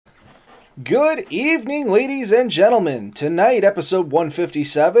Good evening, ladies and gentlemen. Tonight, episode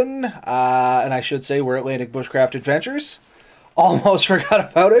 157, and I should say we're Atlantic Bushcraft Adventures. Almost forgot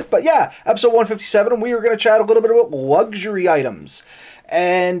about it, but yeah, episode 157, we were going to chat a little bit about luxury items.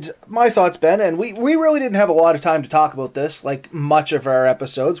 And my thoughts, Ben, and we really didn't have a lot of time to talk about this, like much of our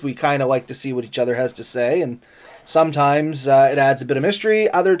episodes. We kind of like to see what each other has to say, and sometimes it adds a bit of mystery.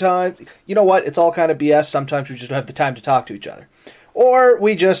 Other times, you know what, it's all kind of BS. Sometimes we just don't have the time to talk to each other. Or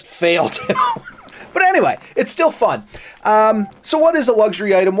we just fail to. But anyway, it's still fun. So what is a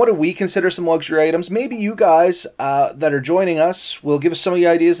luxury item? What do we consider some luxury items? Maybe you guys that are joining us will give us some of the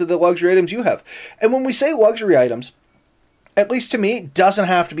ideas of the luxury items you have. And when we say luxury items, at least to me, it doesn't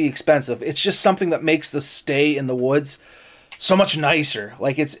have to be expensive. It's just something that makes the stay in the woods so much nicer.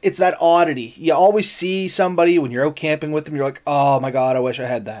 Like, it's that oddity. You always see somebody when you're out camping with them, you're like, oh my god, I wish I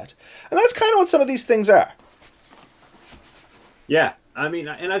had that. And that's kind of what some of these things are. Yeah, I mean,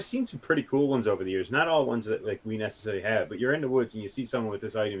 and I've seen some pretty cool ones over the years. Not all ones that like we necessarily have, but you're in the woods and you see someone with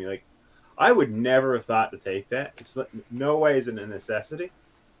this item, you're like, I would never have thought to take that. It's no way is it a necessity,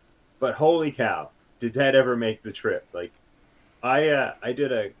 but holy cow, did that ever make the trip? Like, I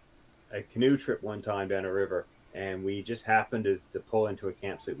did a canoe trip one time down a river, and we just happened to pull into a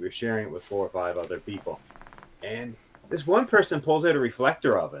campsite. We were sharing it with 4 or 5 other people, and this one person pulls out a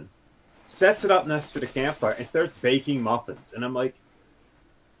reflector oven, sets it up next to the campfire, and starts baking muffins. And I'm like,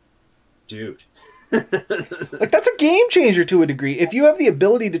 dude. Like, that's a game changer to a degree. If you have the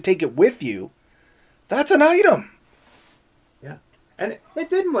ability to take it with you, that's an item. Yeah. And it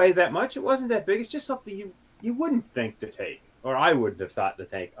didn't weigh that much. It wasn't that big. It's just something you wouldn't think to take. Or I wouldn't have thought to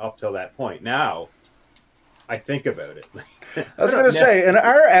take up till that point. Now, I think about it. I was going to say, in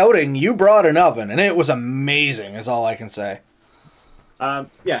our outing, you brought an oven, and it was amazing, is all I can say.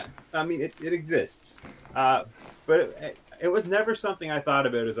 Yeah. I mean, it exists, but it was never something I thought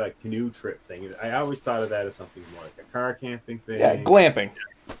about as a canoe trip thing. I always thought of that as something more like a car camping thing. Yeah, glamping.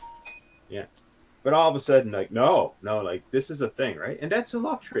 Yeah, but all of a sudden, like, no, like, this is a thing, right? And that's a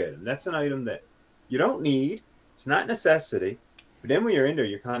luxury item. That's an item that you don't need. It's not necessity. But then when you're in there,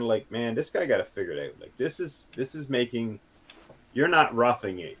 you're kind of like, man, this guy got to figure it out. Like, this is making. You're not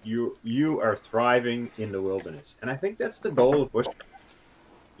roughing it. You are thriving in the wilderness, and I think that's the goal of bushcraft.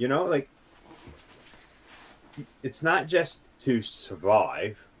 You know, like, it's not just to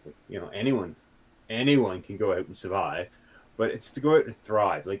survive. You know, anyone can go out and survive, but it's to go out and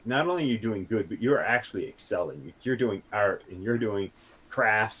thrive. Like, not only are you doing good, but you're actually excelling. You're doing art, and you're doing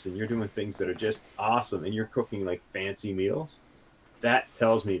crafts, and you're doing things that are just awesome, and you're cooking, like, fancy meals. That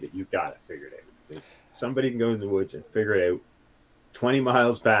tells me that you've got it figured out. Like, somebody can go in the woods and figure it out 20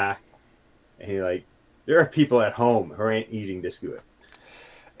 miles back, and you're like, there are people at home who ain't eating this good.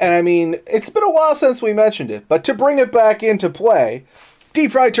 And I mean, it's been a while since we mentioned it, but to bring it back into play,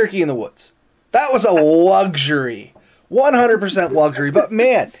 deep fried turkey in the woods. That was a luxury. 100% luxury. But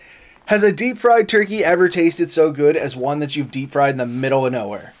man, has a deep fried turkey ever tasted so good as one that you've deep fried in the middle of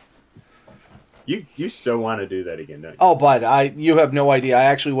nowhere? You so want to do that again, don't you? Oh, bud, you have no idea. I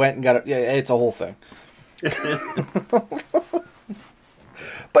actually went and got it. Yeah, it's a whole thing.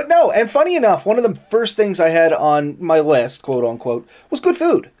 But no, and funny enough, one of the first things I had on my list, quote unquote, was good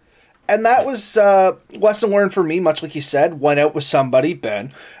food. And that was lesson learned for me, much like you said, went out with somebody,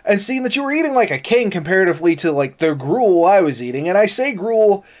 Ben, and seeing that you were eating like a king comparatively to like the gruel I was eating. And I say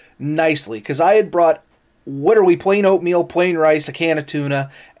gruel nicely, because I had brought literally plain oatmeal, plain rice, a can of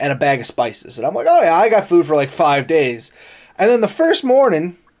tuna, and a bag of spices. And I'm like, oh yeah, I got food for like 5 days. And then the first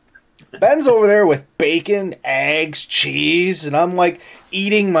morning, Ben's over there with bacon, eggs, cheese, and I'm like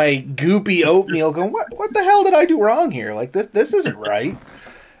eating my goopy oatmeal going, what the hell did I do wrong here? Like, this isn't right.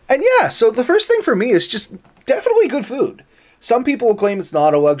 And yeah, so the first thing for me is just definitely good food. Some people will claim it's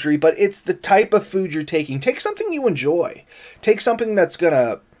not a luxury, but it's the type of food you're taking. Take something you enjoy. Take something that's going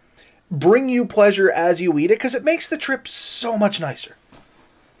to bring you pleasure as you eat it, because it makes the trip so much nicer.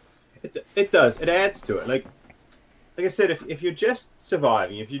 It does. It adds to it. Like I said, if you're just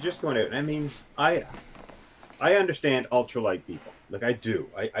surviving, if you're just going out, I mean, I understand ultralight people. Like, I do.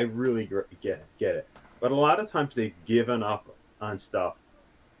 I really get it. But a lot of times they've given up on stuff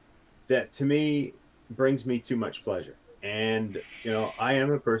that, to me, brings me too much pleasure. And, you know, I am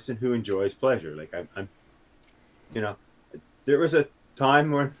a person who enjoys pleasure. Like, I'm you know, there was a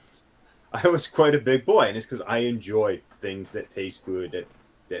time when I was quite a big boy, and it's because I enjoy things that taste good,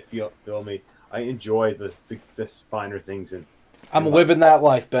 that fill me. I enjoy the finer things. I'm living that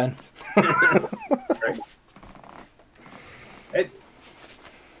life, Ben. Right.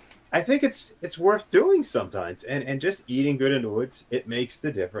 I think it's worth doing sometimes, and just eating good in the woods, it makes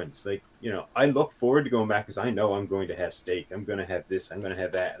the difference. Like, I look forward to going back because I know I'm going to have steak, I'm going to have this, I'm going to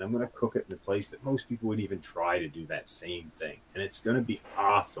have that, and I'm going to cook it in a place that most people wouldn't even try to do that same thing, and it's going to be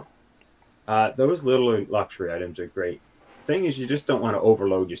awesome. Those little luxury items are great. Thing is, you just don't want to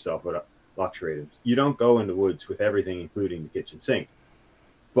overload yourself with luxury items. You don't go in the woods with everything, including the kitchen sink.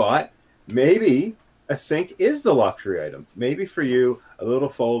 But maybe a sink is the luxury item. Maybe for you, a little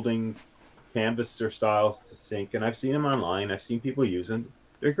folding canvas or style sink, and I've seen them online. I've seen people use them.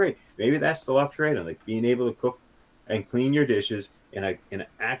 They're great. Maybe that's the luxury item. Like being able to cook and clean your dishes in an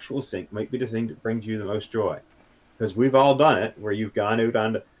actual sink might be the thing that brings you the most joy. Because we've all done it, where you've gone out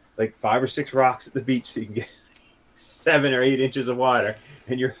onto like 5 or 6 rocks at the beach so you can get 7 or 8 inches of water,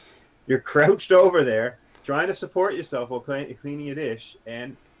 and you're crouched over there trying to support yourself while cleaning a dish,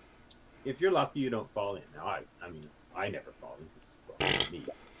 and if you're lucky, you don't fall in. Now, I mean, I never fall in. This is me.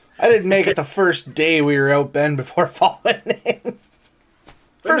 I didn't make it the first day we were out, Ben, before falling in.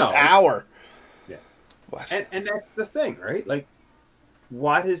 First hour. Yeah. What? And that's the thing, right? Like,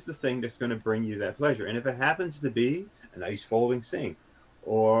 what is the thing that's going to bring you that pleasure? And if it happens to be a nice folding sink,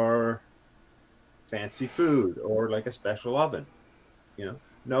 or fancy food, or like a special oven,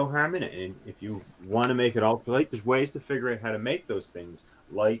 no harm in it. And if you want to make it ultra light, there's ways to figure out how to make those things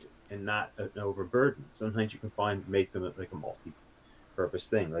light and not an overburden. Sometimes you can make them like a multi-purpose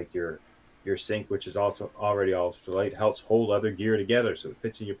thing, like your sink, which is also already ultra light, helps hold other gear together so it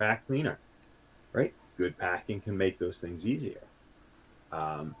fits in your pack cleaner, right? Good packing can make those things easier,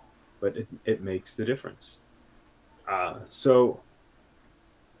 but it makes the difference. So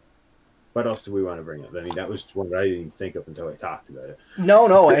what else do we want to bring up? I mean, that was one that I didn't even think of until I talked about it.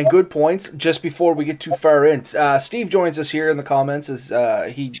 No, and good points. Just before we get too far in, Steve joins us here in the comments,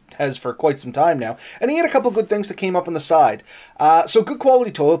 as he has for quite some time now, and he had a couple of good things that came up on the side. So good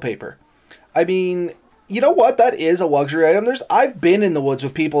quality toilet paper. I mean, you know what? That is a luxury item. I've been in the woods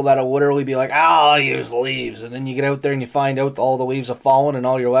with people that'll literally be like, I'll use leaves, and then you get out there and you find out all the leaves have fallen and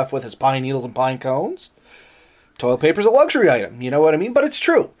all you're left with is pine needles and pine cones. Toilet paper's a luxury item, you know what I mean? But it's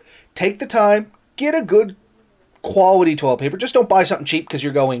true. Take the time, get a good quality toilet paper. Just don't buy something cheap because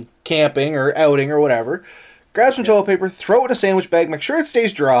you're going camping or outing or whatever. Grab some toilet paper, throw it in a sandwich bag, make sure it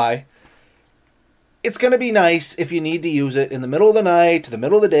stays dry. It's going to be nice if you need to use it in the middle of the night, to the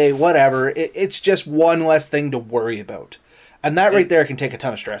middle of the day, whatever. It's just one less thing to worry about. And that right there can take a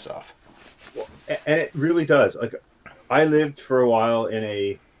ton of stress off. And it really does. Like, I lived for a while in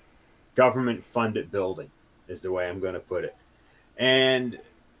a government-funded building, is the way I'm going to put it. And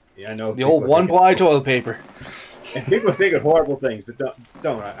I know the old one-ply toilet paper. And people think of horrible things, but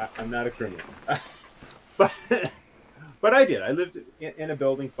don't. I'm not a criminal. But I did. I lived in a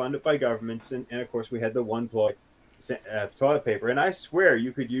building funded by governments, and of course we had the one-ply toilet paper. And I swear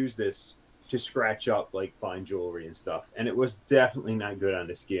you could use this to scratch up like fine jewelry and stuff, and it was definitely not good on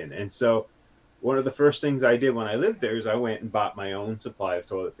the skin. And so one of the first things I did when I lived there is I went and bought my own supply of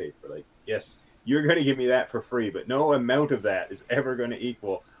toilet paper. Like, yes, you're going to give me that for free, but no amount of that is ever going to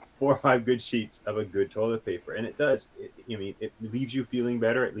equal 4 or 5 good sheets of a good toilet paper. And it does. It leaves you feeling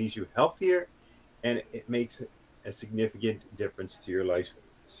better. It leaves you healthier, and it makes a significant difference to your life.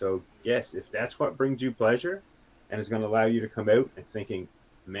 So yes, if that's what brings you pleasure and is going to allow you to come out and thinking,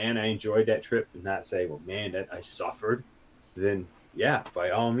 man, I enjoyed that trip, and not say, well, man, that I suffered, then yeah,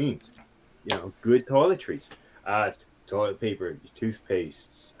 by all means, good toiletries, toilet paper,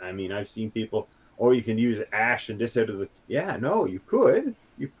 toothpastes. I mean, I've seen people, you can use ash and this out of the, you could.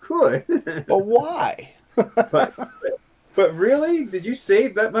 But why? but really, did you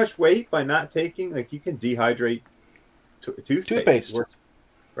save that much weight by not taking, like, you can dehydrate toothpaste,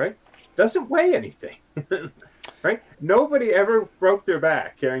 right? Doesn't weigh anything. Right? Nobody ever broke their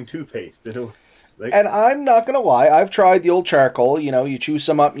back carrying toothpaste. And I'm not going to lie, I've tried the old charcoal. You chew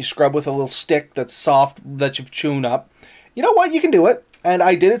some up and you scrub with a little stick that's soft that you've chewed up. You know what? You can do it. And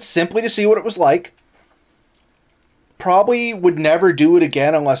I did it simply to see what it was like. Probably would never do it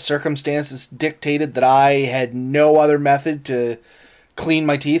again unless circumstances dictated that I had no other method to clean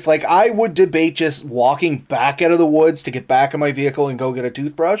my teeth. Like, I would debate just walking back out of the woods to get back in my vehicle and go get a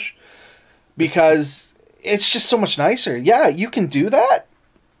toothbrush, because it's just so much nicer. Yeah, you can do that.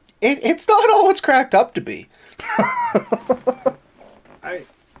 It's not all it's cracked up to be. I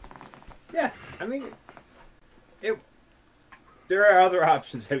mean, there are other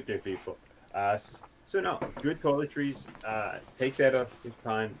options out there, people. So no, good toiletries. Take that up your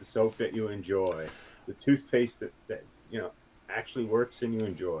time. The soap that you enjoy, the toothpaste that actually works and you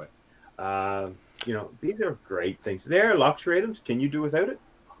enjoy. These are great things. They're luxury items. Can you do without it?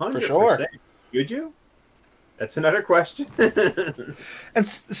 100%. For sure. Could you? That's another question. And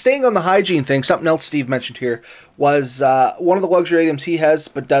staying on the hygiene thing, something else Steve mentioned here was one of the luxury items he has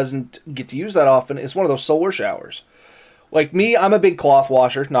but doesn't get to use that often is one of those solar showers. Like me, I'm a big cloth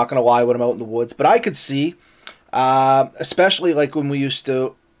washer, not going to lie, when I'm out in the woods. But I could see, especially like when we used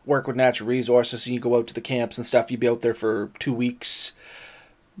to work with natural resources and you go out to the camps and stuff, you'd be out there for 2 weeks.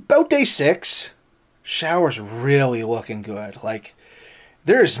 About day 6, shower's really looking good. Like,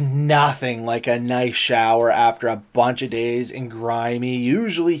 there's nothing like a nice shower after a bunch of days in grimy,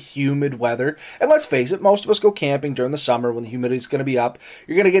 usually humid weather. And let's face it, most of us go camping during the summer when the humidity's going to be up.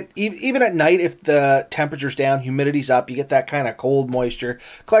 You're going to get, even at night, if the temperature's down, humidity's up, you get that kind of cold moisture,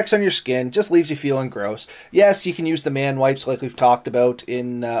 collects on your skin, just leaves you feeling gross. Yes, you can use the man wipes like we've talked about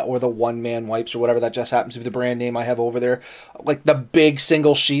in, or the one-man wipes or whatever that just happens to be the brand name I have over there. Like the big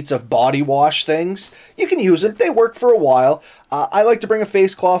single sheets of body wash things. You can use them. They work for a while. I like to bring a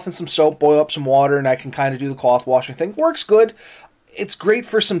face cloth and some soap, boil up some water, and I can kind of do the cloth washing thing. Works good. It's great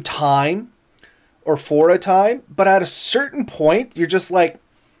for some time, or for a time, but at a certain point, you're just like,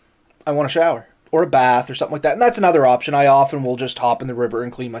 I want a shower, or a bath, or something like that. And that's another option. I often will just hop in the river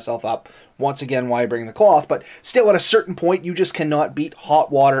and clean myself up. Once again, why I bring the cloth, but still at a certain point, you just cannot beat hot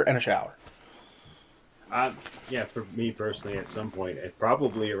water and a shower. Yeah, for me personally, at some point,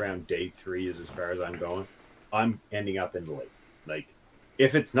 probably around day 3 is as far as I'm going. I'm ending up in the lake. Like,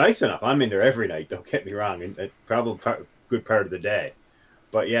 if it's nice enough, I'm in there every night. Don't get me wrong, and probably a good part of the day.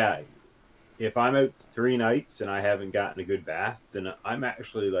 But yeah, if I'm out 3 nights and I haven't gotten a good bath, then I'm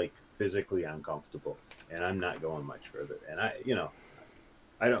actually like physically uncomfortable, and I'm not going much further. And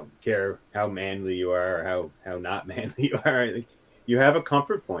I don't care how manly you are or how not manly you are. Like, you have a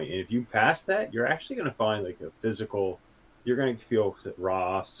comfort point, and if you pass that, you're actually going to find like a physical. You're going to feel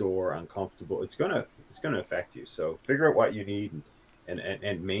raw, sore, uncomfortable. It's going to affect you. So figure out what you need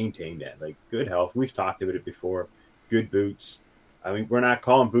and maintain that. Like good health. We've talked about it before. Good boots. I mean, we're not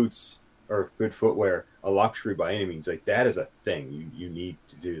calling boots or good footwear a luxury by any means. Like that is a thing. You need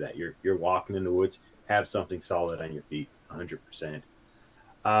to do that. You're walking in the woods. Have something solid on your feet. 100%.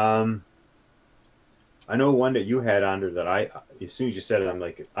 I know one that you had under that as soon as you said it, I'm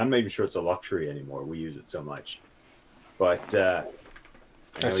like, I'm not even sure it's a luxury anymore. We use it so much. But I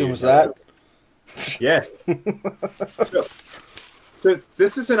assume was that? Yes. so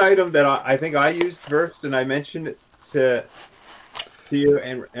this is an item that I think I used first, and I mentioned it to you,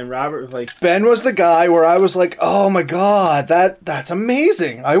 and Robert was like, Ben was the guy where I was like, oh my god, that's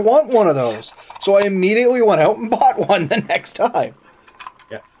amazing. I want one of those. So I immediately went out and bought one the next time.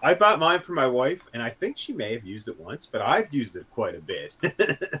 Yeah, I bought mine for my wife, and I think she may have used it once, but I've used it quite a bit.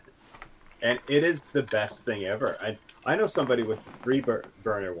 And it is the best thing ever. I know somebody with a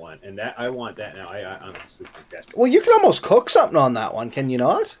 3-burner one, and that I want that now. I honestly think that's... Well, you can almost cook something on that one, can you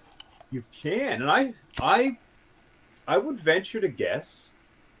not? You can, and I would venture to guess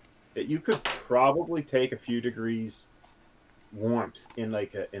that you could probably take a few degrees warmth in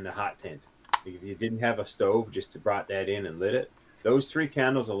in the hot tent. If you didn't have a stove, just brought that in and lit it. Those 3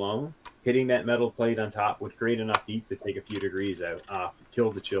 candles alone, hitting that metal plate on top, would create enough heat to take a few degrees off,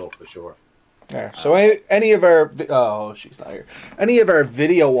 kill the chill for sure. Yeah. So any of our she's not here. Any of our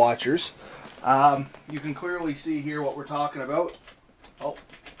video watchers, you can clearly see here what we're talking about. Oh,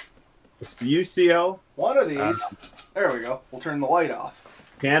 it's the UCL. One of these. There we go. We'll turn the light off.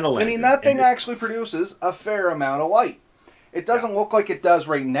 Candle. I mean, that thing actually produces a fair amount of light. It doesn't look like it does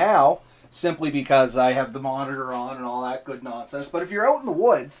right now, simply because I have the monitor on and all that good nonsense. But if you're out in the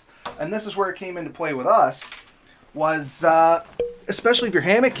woods, and this is where it came into play with us, was especially if you're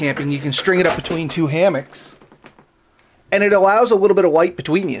hammock camping, you can string it up between 2 hammocks, and it allows a little bit of light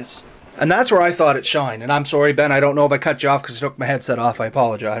between you. And that's where I thought it shined. And I'm sorry, Ben, I don't know if I cut you off because I took my headset off. I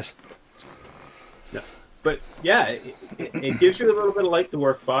apologize. No. But yeah, it gives you a little bit of light to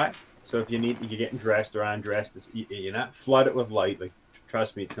work by. So if you're getting dressed or undressed, you're not flooded with light. Like,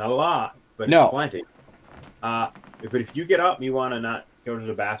 trust me, it's not a lot, but it's plenty. But if you get up and you want to not go to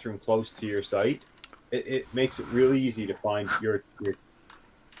the bathroom close to your site, it makes it really easy to find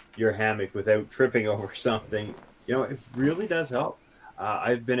your hammock without tripping over something. You know, it really does help.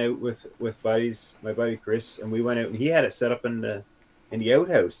 I've been out with buddies, my buddy Chris, and we went out and he had it set up in the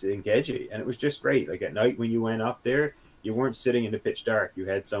outhouse in Gedgey, and it was just great. Like at night when you went up there, you weren't sitting in the pitch dark. You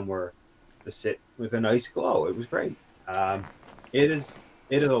had somewhere to sit with a nice glow. It was great. It is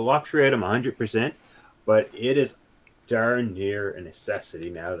a luxury item, 100%, but it is darn near a necessity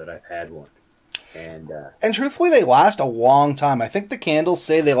now that I've had one. And truthfully, they last a long time. I think the candles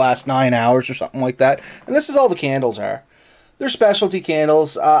say they last 9 hours or something like that. And this is all the candles are. They're specialty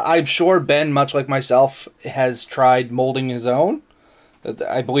candles. I'm sure Ben, much like myself, has tried molding his own.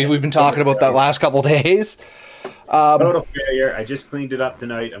 I believe we've been talking about that last couple days. Total failure. I just cleaned it up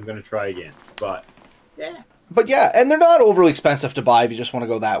tonight. I'm going to try again. But yeah, and they're not overly expensive to buy if you just want to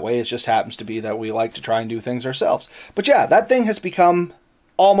go that way. It just happens to be that we like to try and do things ourselves. But yeah, that thing has become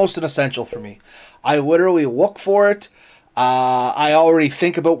almost an essential for me. I literally look for it. I already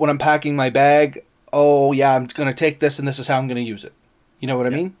think about when I'm packing my bag. Oh yeah, I'm going to take this, and this is how I'm going to use it. You know what I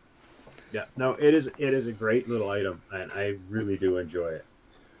mean? Yeah. No, it is a great little item, and I really do enjoy it.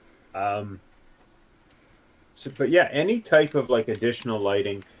 But yeah, any type of like additional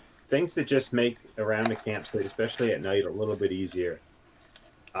lighting, things that just make around the campsite, especially at night, a little bit easier.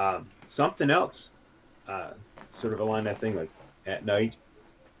 Something else, sort of along that thing, like at night,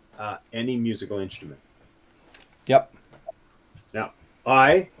 any musical instrument. Yep. Now,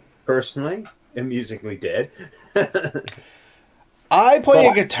 I personally am musically dead. I play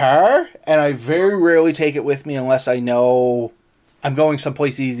a guitar, and I very rarely take it with me unless I know I'm going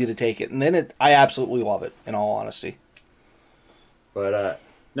someplace easy to take it. And then I absolutely love it, in all honesty. But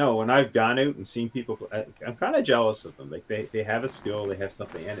no, when I've gone out and seen people, I'm kind of jealous of them. Like they have a skill, they have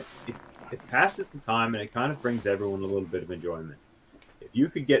something, and it passes the time, and it kind of brings everyone a little bit of enjoyment. If you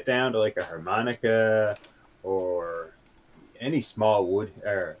could get down to like a harmonica or any small wood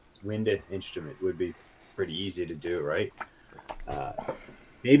or wind instrument, would be pretty easy to do, right?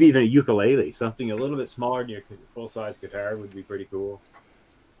 Maybe even a ukulele, something a little bit smaller than your full-size guitar, would be pretty cool.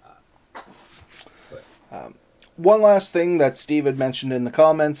 One last thing that Steve had mentioned in the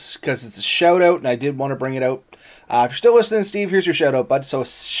comments, because it's a shout-out, and I did want to bring it out. If you're still listening, Steve, here's your shout-out, bud. So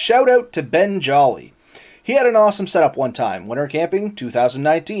shout-out to Ben Jolly. He had an awesome setup one time. Winter Camping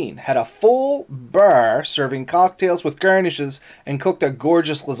 2019. Had a full bar serving cocktails with garnishes and cooked a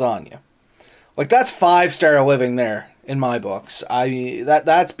gorgeous lasagna. Like, that's 5-star living there in my books.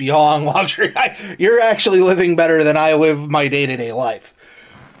 That's beyond luxury. You're actually living better than I live my day-to-day life.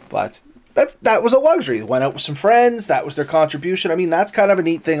 But that was a luxury. Went out with some friends. That was their contribution. I mean, that's kind of a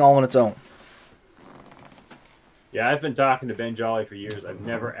neat thing all on its own. Yeah, I've been talking to Ben Jolly for years. I've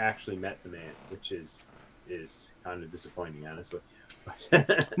never actually met the man, which is kind of disappointing, honestly.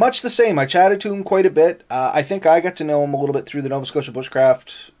 Much the same. I chatted to him quite a bit. I think I got to know him a little bit through the Nova Scotia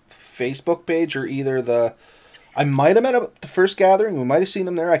Bushcraft Facebook page, or either I might have met him at the first gathering. We might have seen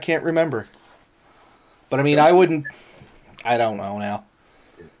him there. I can't remember. But I mean, I don't know now.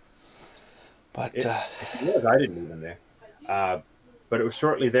 But I didn't meet him there. But it was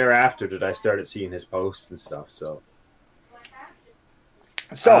shortly thereafter that I started seeing his posts and stuff. So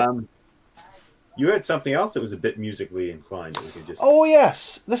you had something else that was a bit musically inclined that we could just... Oh,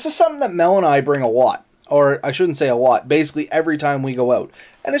 yes. This is something that Mel and I bring a lot. Or I shouldn't say a lot. Basically, every time we go out.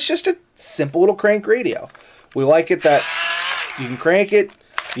 And it's just a simple little crank radio. We like it that you can crank it.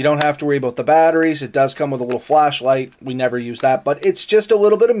 You don't have to worry about the batteries. It does come with a little flashlight. We never use that. But it's just a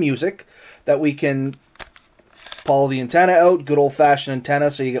little bit of music that we can pull the antenna out. Good old-fashioned antenna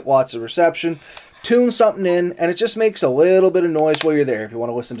so you get lots of reception. Tune something in, and it just makes a little bit of noise while you're there. If you want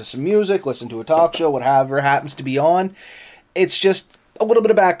to listen to some music, listen to a talk show, whatever happens to be on, it's just a little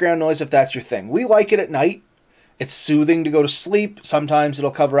bit of background noise if that's your thing. We like it at night. It's soothing to go to sleep. Sometimes it'll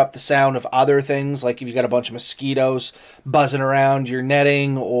cover up the sound of other things, like if you got a bunch of mosquitoes buzzing around your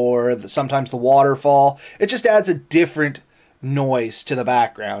netting, or sometimes the waterfall. It just adds a different noise to the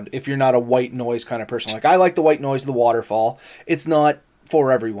background if you're not a white noise kind of person. Like, I like the white noise of the waterfall. It's not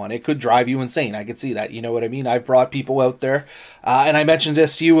for everyone. It could drive you insane. I could see that. You know what I mean? I've brought people out there, and I mentioned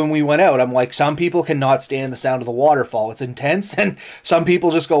this to you when we went out. I'm like, some people cannot stand the sound of the waterfall. It's intense, and some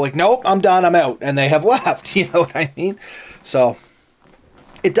people just go like, nope, I'm done, I'm out, and they have left. You know what I mean? So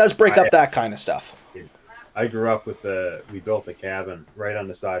it does break up that kind of stuff. I grew up with we built a cabin right on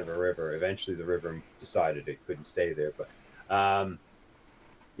the side of a river. Eventually the river decided it couldn't stay there, but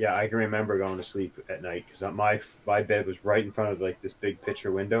yeah, I can remember going to sleep at night because my bed was right in front of like this big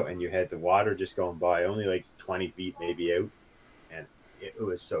picture window, and you had the water just going by, only like 20 feet maybe out, and it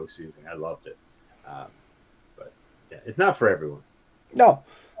was so soothing. I loved it. But yeah, it's not for everyone. No,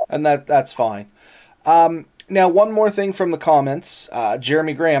 and that's fine. Now, one more thing from the comments,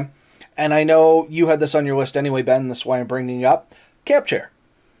 Jeremy Graham, and I know you had this on your list anyway, Ben. That's why I'm bringing it up. Camp chair.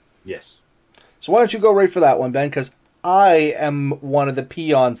 Yes. So why don't you go right for that one, Ben? Because I am one of the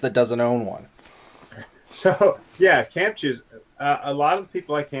peons that doesn't own one. So, yeah, camp chairs. A lot of the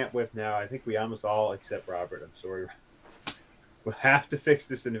people I camp with now, I think we almost all, except Robert, I'm sorry, we'll have to fix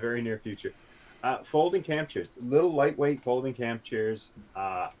this in the very near future. Folding camp chairs. Little lightweight folding camp chairs.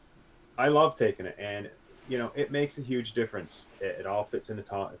 I love taking it, and, you know, it makes a huge difference. It all fits in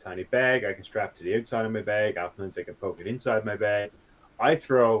a tiny bag. I can strap it to the outside of my bag. Often I can poke it inside my bag. I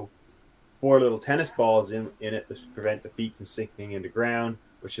throw 4 little tennis balls in it to prevent the feet from sinking into ground,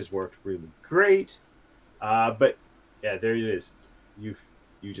 which has worked really great. But yeah, there it is.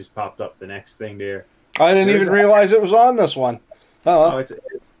 You just popped up the next thing there. I didn't even realize it was on this one. Oh,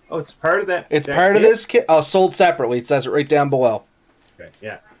 it's part of that. It's part of this kit. Oh, sold separately. It says it right down below. Okay,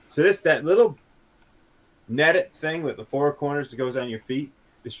 yeah. So that little netted thing with the 4 corners that goes on your feet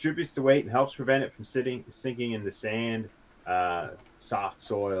distributes the weight and helps prevent it from sinking in the sand, soft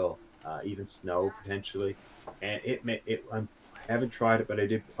soil, even snow potentially. And I haven't tried it, but I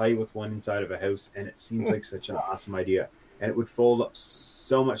did play with one inside of a house, and it seems like such an awesome idea. And it would fold up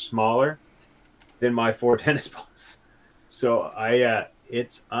so much smaller than my 4 tennis balls. So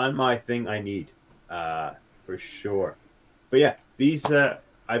it's on my thing I need for sure. But yeah, these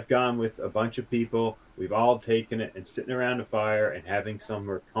I've gone with a bunch of people. We've all taken it, and sitting around a fire and having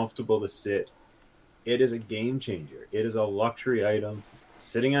somewhere comfortable to sit. It is a game changer. It is a luxury item.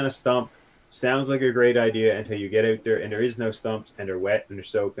 Sitting on a stump sounds like a great idea until you get out there and there is no stumps and they're wet and they're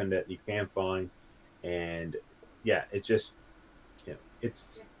soaking that you can't find. And yeah, it's just,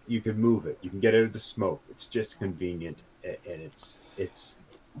 you can move it. You can get out of the smoke. It's just convenient, and it's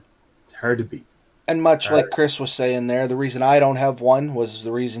hard to beat. And much like Chris was saying there, the reason I don't have one was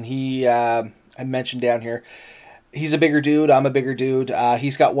the reason I mentioned down here. He's a bigger dude. I'm a bigger dude.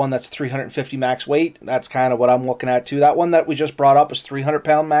 He's got one that's 350 max weight. That's kind of what I'm looking at too. That one that we just brought up is 300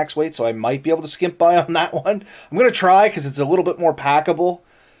 pound max weight, so I might be able to skimp by on that one. I'm going to try because it's a little bit more packable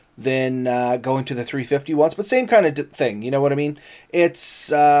than going to the 350 ones, but same kind of thing. You know what I mean? It's,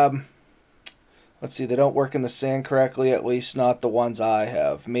 let's see, they don't work in the sand correctly, at least not the ones I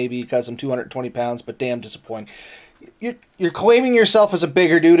have. Maybe because I'm 220 pounds, but damn disappointing. You're claiming yourself as a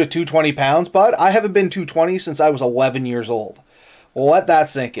bigger dude at 220 pounds, bud. I haven't been 220 since I was 11 years old. Well, let that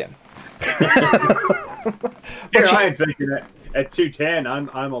sink in. I'm thinking that at 210,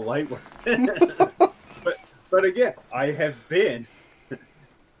 I'm a lightweight. but again, I have been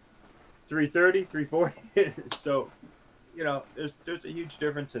 330, 340. So, there's a huge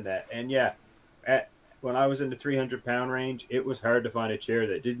difference in that. And yeah, when I was in the 300 pound range, it was hard to find a chair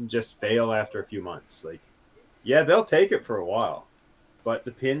that didn't just fail after a few months. Like, yeah, they'll take it for a while, but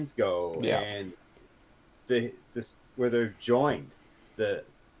the pins go, and where they're joined, it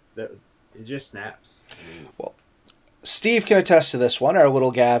just snaps. Well, Steve can attest to this one, our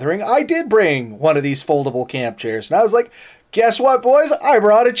little gathering. I did bring one of these foldable camp chairs, and I was like, guess what, boys? I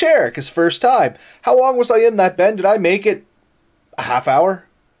brought a chair, because first time. How long was I in that bed? Did I make it a half hour?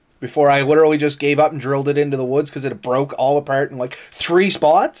 Before I literally just gave up and drilled it into the woods because it broke all apart in like 3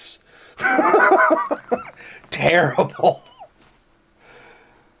 spots? Terrible.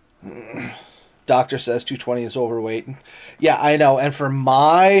 Doctor says 220 is overweight. Yeah, I know. And for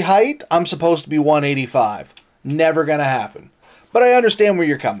my height, I'm supposed to be 185. Never going to happen. But I understand where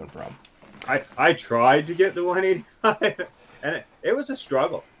you're coming from. I tried to get to 185, and it was a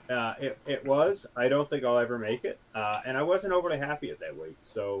struggle. It was. I don't think I'll ever make it. And I wasn't overly happy at that weight.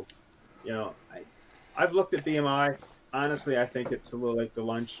 So, I've looked at BMI. Honestly, I think it's a little like the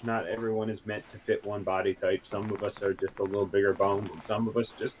lunch. Not everyone is meant to fit one body type. Some of us are just a little bigger boned, and some of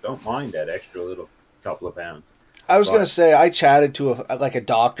us just don't mind that extra little couple of pounds. I was going to say, I chatted to a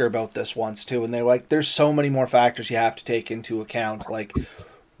doctor about this once too, and they're like, there's so many more factors you have to take into account. Like,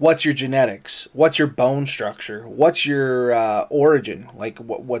 what's your genetics? What's your bone structure? What's your origin? Like,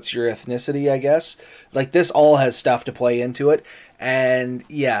 what's your ethnicity, I guess? Like, this all has stuff to play into it. And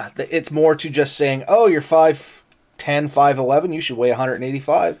yeah, it's more to just saying, oh, you're 5'10", 5'11", you should weigh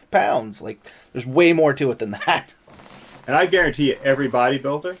 185 pounds. Like, there's way more to it than that. And I guarantee you, every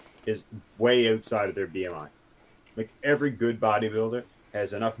bodybuilder is way outside of their BMI. Like, every good bodybuilder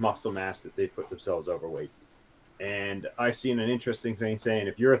has enough muscle mass that they put themselves overweight. And I seen an interesting thing saying,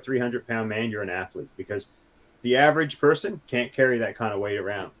 if you're a 300-pound man, you're an athlete, because the average person can't carry that kind of weight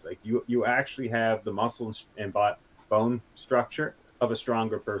around. Like, you actually have the muscle and bone structure of a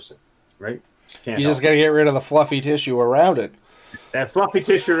stronger person, right? You just got to get rid of the fluffy tissue around it. That fluffy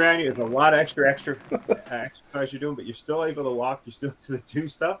tissue around you is a lot of extra exercise you're doing, but you're still able to walk. You still do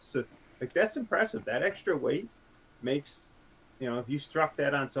stuff. So, like, that's impressive. That extra weight makes, if you struck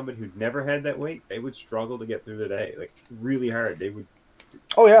that on somebody who'd never had that weight, they would struggle to get through the day. Like, really hard. They would.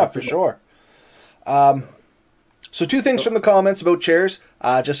 Oh, yeah, for sure. So 2 things from the comments about chairs.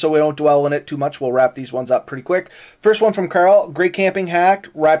 Just so we don't dwell on it too much, we'll wrap these ones up pretty quick. First one from Carl. Great camping hack.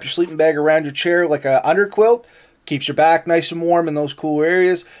 Wrap your sleeping bag around your chair like an underquilt. Keeps your back nice and warm in those cool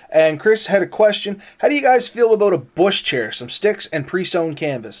areas. And Chris had a question. How do you guys feel about a bush chair? Some sticks and pre-sewn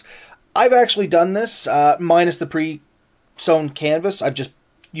canvas. I've actually done this, minus the pre-sewn canvas. I've just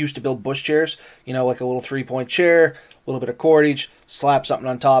used to build bush chairs. Like a little 3-point chair, little bit of cordage, slap something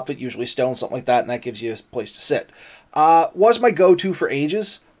on top of it, usually stone, something like that, and that gives you a place to sit. Was my go-to for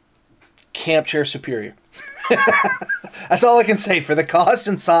ages. Camp chair superior. That's all I can say. For the cost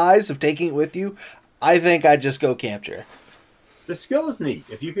and size of taking it with you, I think I'd just go camp chair. The skill is neat.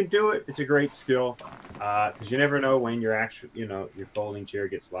 If you can do it, it's a great skill. Because you never know when your your folding chair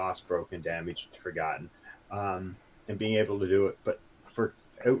gets lost, broken, damaged, forgotten, and being able to do it. But for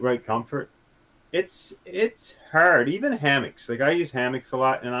outright comfort, it's hard. Even hammocks. Like, I use hammocks a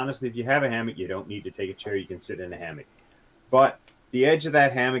lot, and honestly, if you have a hammock, you don't need to take a chair. You can sit in a hammock. But the edge of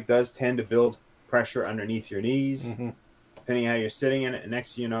that hammock does tend to build pressure underneath your knees, depending how you're sitting in it. And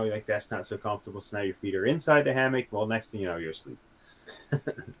next thing you know, like, that's not so comfortable. So now your feet are inside the hammock. Well, next thing you know, you're asleep.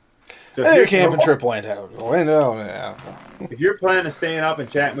 So if your camping trip went out. Yeah. If you're planning on staying up and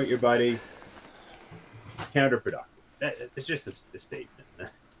chatting with your buddy, it's counterproductive. It's just a statement.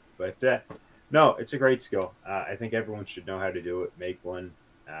 But no, it's a great skill. I think everyone should know how to do it. Make one.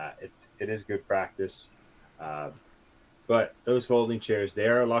 It is good practice. But those folding chairs, they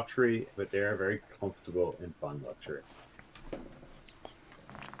are a luxury, but they are a very comfortable and fun luxury.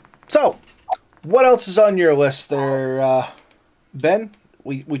 So, what else is on your list there, Ben?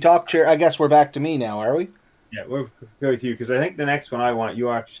 We talked chair. I guess we're back to me now, are we? Yeah, we'll go with you, because I think the next one I want, you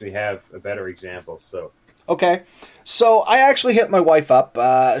actually have a better example. So. Okay. So, I actually hit my wife up.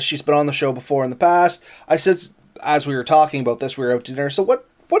 She's been on the show before in the past. I said, as we were talking about this, we were out to dinner. So,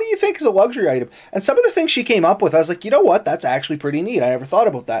 what do you think is a luxury item? And some of the things she came up with, I was like, you know what? That's actually pretty neat. I never thought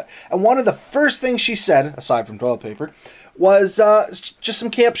about that. And one of the first things she said, aside from toilet paper, was just some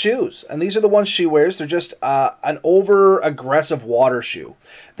camp shoes. And these are the ones she wears. They're just an over-aggressive water shoe.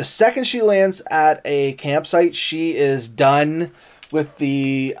 The second she lands at a campsite, she is done with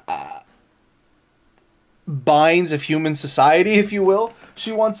the binds of human society, if you will.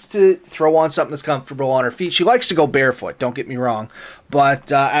 She wants to throw on something that's comfortable on her feet. She likes to go barefoot, don't get me wrong.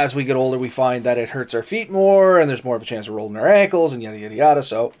 But as we get older, we find that it hurts our feet more, and there's more of a chance of rolling our ankles, and yada, yada, yada.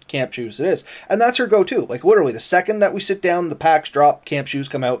 So camp shoes it is. And that's her go-to. Like, literally, the second that we sit down, the packs drop, camp shoes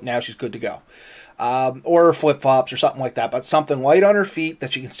come out, now she's good to go. Or flip-flops or something like that. But something light on her feet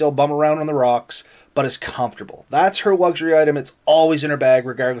that she can still bum around on the rocks, but is comfortable. That's her luxury item. It's always in her bag,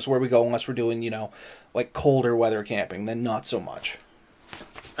 regardless of where we go, unless we're doing, like colder weather camping. Then not so much.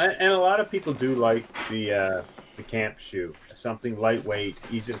 And a lot of people do like the camp shoe. Something lightweight,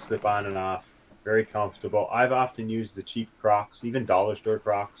 easy to slip on and off, very comfortable. I've often used the cheap Crocs. Even dollar store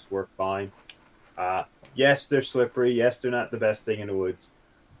Crocs work fine. Yes, they're slippery. Yes, they're not the best thing in the woods.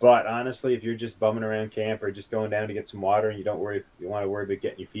 But honestly, if you're just bumming around camp or just going down to get some water and you want to worry about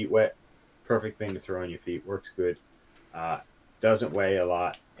getting your feet wet, perfect thing to throw on your feet. Works good. Doesn't weigh a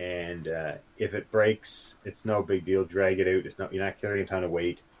lot. And if it breaks, it's no big deal. Drag it out. You're not carrying a ton of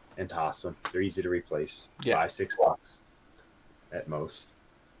weight, and toss them. They're easy to replace. Yeah. $5-6 at most.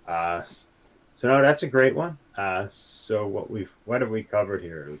 So no, that's a great one. So what have we covered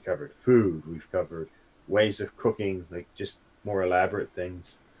here? We covered food. We've covered ways of cooking, like just more elaborate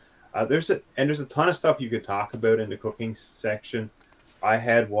things. There's a ton of stuff you could talk about in the cooking section. I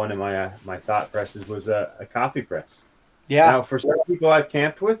had one of my thought presses was a coffee press. Yeah. Now, for some people I've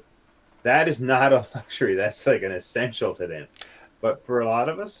camped with, that is not a luxury. That's like an essential to them. But for a lot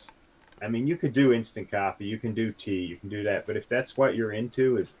of us, I mean, you could do instant coffee, you can do tea, you can do that. But if that's what you're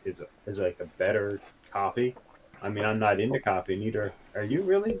into, is like a better coffee. I mean, I'm not into coffee, neither are you,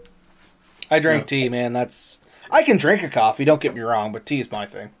 really? I drink tea, man. I can drink a coffee. Don't get me wrong, but tea is my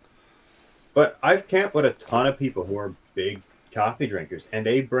thing. But I've camped with a ton of people who are big coffee drinkers, and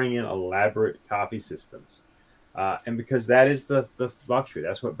they bring in elaborate coffee systems. And because that is the luxury,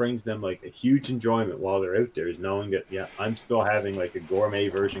 that's what brings them like a huge enjoyment while they're out there, is knowing that, yeah, I'm still having like a gourmet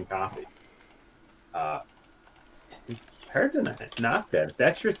version coffee. It's hard to knock that. If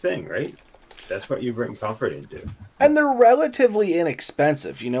that's your thing, right? That's what you bring comfort into. And they're relatively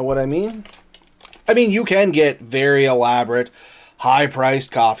inexpensive, you know what I mean? I mean, you can get very elaborate,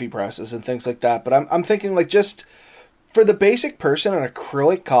 high-priced coffee presses and things like that, but I'm thinking like just for the basic person, an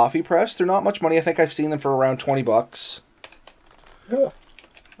acrylic coffee press, they're not much money. I think I've seen them for around $20. Yeah.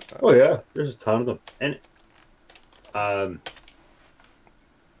 Oh yeah, there's a ton of them, and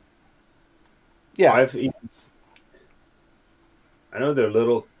yeah, I know they're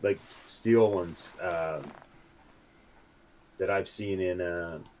little like steel ones that I've seen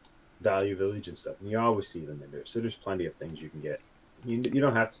in Value Village and stuff, and you always see them in there. So there's plenty of things you can get. You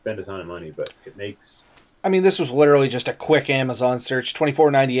don't have to spend a ton of money, but it makes. I mean, this was literally just a quick Amazon search,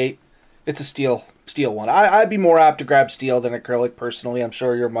 $24.98. It's a steel one. I'd be more apt to grab steel than acrylic, personally. I'm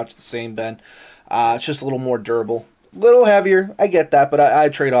sure you're much the same, Ben. It's just a little more durable. A little heavier, I get that, but I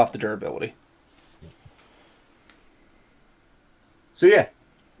trade off the durability. So yeah,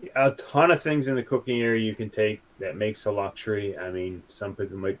 a ton of things in the cooking area you can take that makes a luxury. I mean, some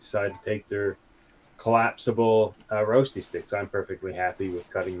people might decide to take their collapsible roasty sticks. I'm perfectly happy with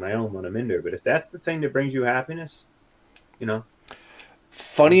cutting my own when I'm in there. But if that's the thing that brings you happiness, you know,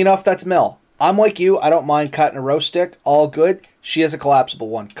 Funny enough, that's Mel. I'm like you. I don't mind cutting a roast stick. All good. She has a collapsible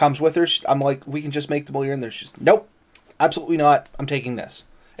one. Comes with her. I'm like, we can just make them while you're in there. She's, nope. Absolutely not. I'm taking this.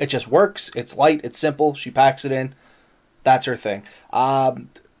 It just works. It's light. It's simple. She packs it in. That's her thing.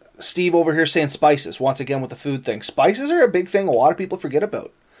 Steve over here saying spices. Once again with the food thing. Spices are a big thing a lot of people forget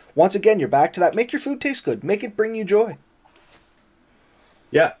about. Once again, you're back to that. Make your food taste good. Make it bring you joy.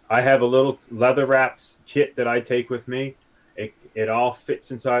 yeah, I have a little leather wraps kit that I take with me. It all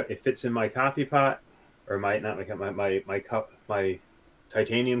fits inside. It fits in my coffee pot, or my not my cup, my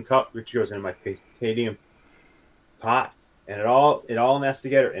titanium cup, which goes in my titanium pot, and it all nests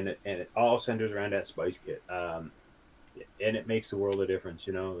together, and it all centers around that spice kit. And it makes the world of difference.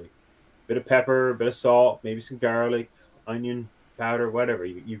 You know, like bit of pepper, bit of salt, maybe some garlic, onion powder, whatever.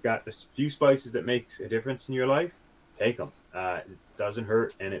 You've got this few spices that makes a difference in your life. Take them. It doesn't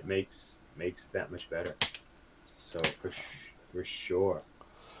hurt, and it makes it that much better. So for sure.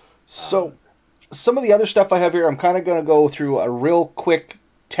 So, some of the other stuff I have here, I'm kind of going to go through a real quick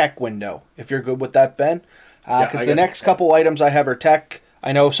tech window, if you're good with that, Ben. Because the next couple items I have are tech.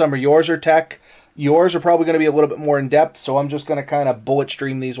 I know some of yours are tech. Yours are probably going to be a little bit more in depth, so I'm just going to kind of bullet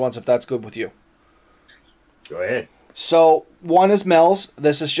stream these ones if that's good with you. Go ahead. So, one is Mel's.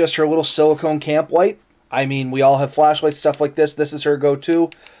 This is just her little silicone camp light. I mean, we all have flashlights, stuff like this. This is her go-to.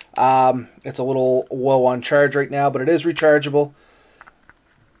 It's a little low on charge right now, but it is rechargeable.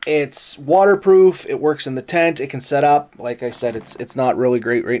 It's waterproof. It works in the tent. It can set up. Like I said, it's not really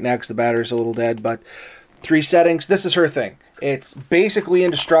great right now because the battery's a little dead, but 3 settings. This is her thing. It's basically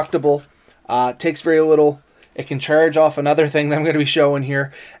indestructible. Takes very little. It can charge off another thing that I'm going to be showing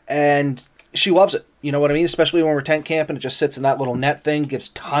here, and she loves it. You know what I mean? Especially when we're tent camping, it just sits in that little net thing, gives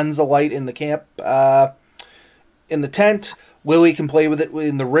tons of light in the camp, in the tent. Willie can play with it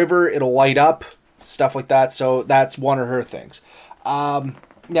in the river. It'll light up, stuff like that. So that's one of her things.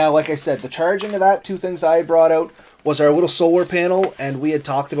 Now, like I said, the charging of that, 2 things I brought out was our little solar panel, and we had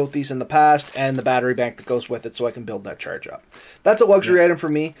talked about these in the past, and the battery bank that goes with it so I can build that charge up. That's a luxury item for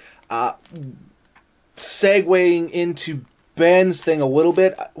me. Segueing into Ben's thing a little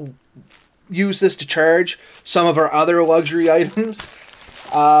bit, use this to charge some of our other luxury items.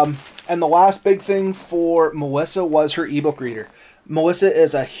 And the last big thing for Melissa was her ebook reader. Melissa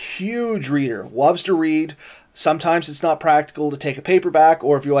is a huge reader, loves to read. Sometimes it's not practical to take a paperback,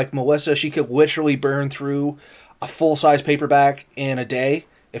 or if you're like Melissa, she could literally burn through a full-size paperback in a day.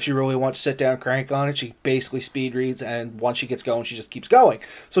 If she really wants to sit down and crank on it, she basically speed reads, and once she gets going, she just keeps going.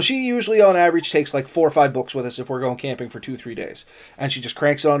 So she usually, on average, takes like 4 or 5 books with us if we're going camping for 2-3 days. And she just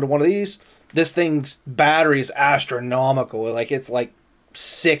cranks it onto one of these. This thing's battery is astronomical. Like, it's like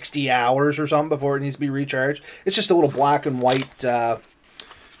 60 hours or something before it needs to be recharged. It's just a little black and white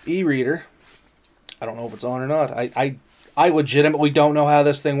e-reader. I don't know if it's on or not. I legitimately don't know how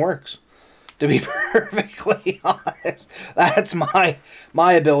this thing works, to be perfectly honest. That's my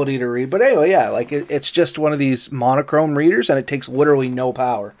ability to read. But anyway, yeah, like it's just one of these monochrome readers, and it takes literally no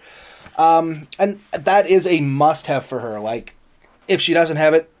power. And that is a must-have for her. Like, if she doesn't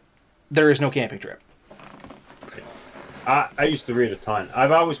have it, there is no camping trip. I used to read a ton.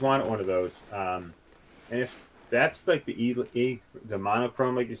 I've always wanted one of those. And if that's like the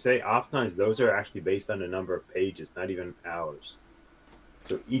monochrome, like you say, oftentimes those are actually based on the number of pages, not even hours.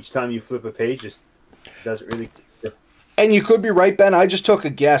 So each time you flip a page, it doesn't really... And you could be right, Ben. I just took a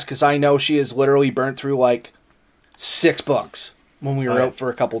guess because I know she has literally burnt through like 6 books when we were out for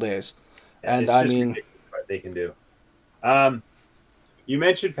a couple days. And I mean... what they can do. You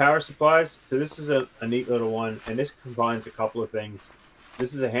mentioned power supplies. So this is a neat little one, and this combines a couple of things.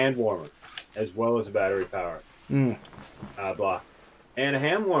 This is a hand warmer as well as a battery power block. And a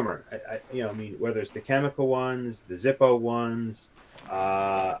hand warmer, I mean, whether it's the chemical ones, the Zippo ones,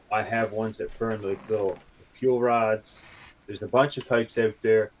 I have ones that burn like little fuel rods. There's a bunch of types out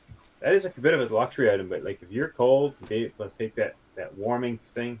there. That is like a bit of a luxury item, but like if you're cold, be able to take that warming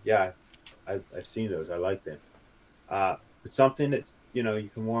thing. Yeah, I've seen those. I like them. But something that you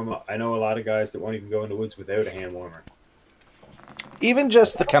can warm up. I know a lot of guys that won't even go in the woods without a hand warmer. Even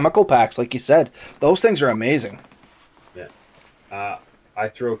just the chemical packs, like you said, those things are amazing. Yeah. I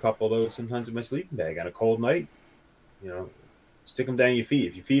throw a couple of those sometimes in my sleeping bag on a cold night. Stick them down your feet.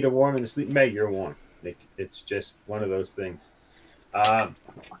 If your feet are warm in the sleeping bag, you're warm. It's just one of those things.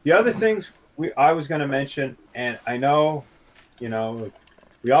 The other things I was going to mention, and I know,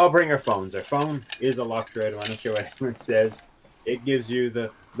 we all bring our phones. Our phone is a luxury item. I don't care what anyone says. It gives you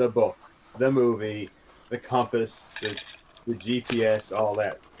the book, the movie, the compass, the GPS, all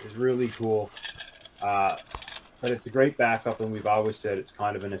that is really cool. But it's a great backup, and we've always said it's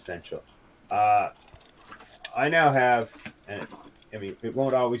kind of an essential. Uh, I now have, and I mean, it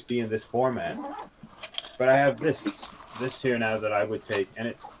won't always be in this format, but I have this here now that I would take, and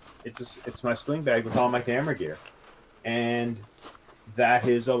it's my sling bag with all my camera gear, and that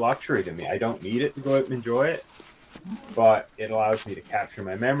is a luxury to me. I don't need it to go out and enjoy it, but it allows me to capture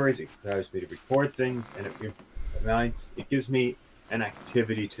my memories. It allows me to record things, and it gives me an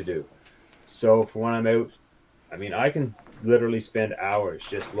activity to do. So for when I'm out, I mean, I can literally spend hours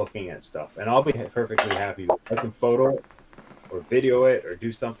just looking at stuff, and I'll be perfectly happy. I can photo it or video it or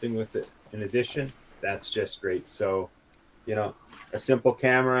do something with it in addition. That's just great. So, a simple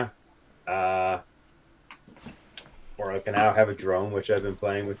camera, or I can now have a drone, which I've been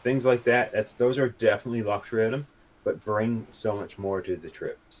playing with. Things like that. Those are definitely luxury items, but bring so much more to the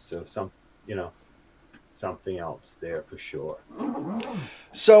trip. So something else there for sure.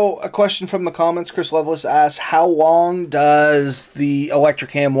 So, a question from the comments. Chris Lovelace asks, how long does the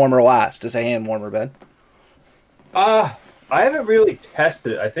electric hand warmer last? As a hand warmer, Ben? I haven't really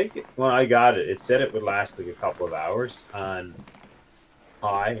tested it. I think when I got it, it said it would last like a couple of hours on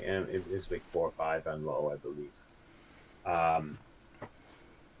high, and it was like 4 or 5 on low, I believe.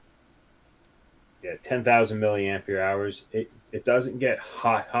 10,000 milliampere hours. It doesn't get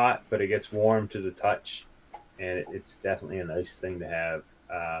hot, but it gets warm to the touch, and it's definitely a nice thing to have.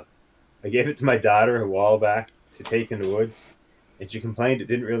 I gave it to my daughter a while back to take in the woods, and she complained it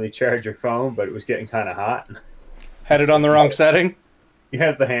didn't really charge her phone, but it was getting kind of hot. Had it on the wrong setting? You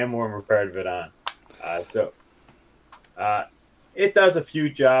have the hand warmer part of it on. It does a few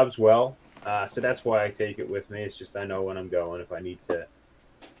jobs well, so that's why I take it with me. It's just I know when I'm going, if I need to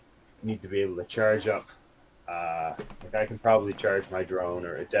be able to charge up. Like I can probably charge my drone,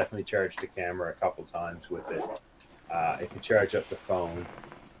 or it definitely charged the camera a couple times with it. It can charge up the phone.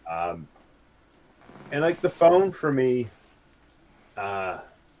 And like the phone for me,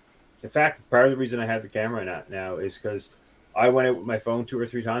 in fact, part of the reason I have the camera now is because I went out with my phone 2 or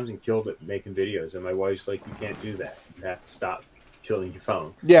 3 times and killed it making videos. And my wife's like, you can't do that. You have to stop killing your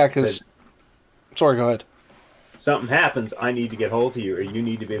phone. Yeah, because... Sorry, go ahead. Something happens, I need to get hold of you, or you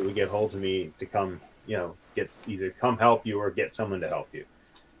need to be able to get hold of me to come, either come help you or get someone to help you.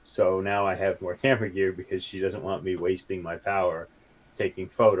 So now I have more camera gear because she doesn't want me wasting my power taking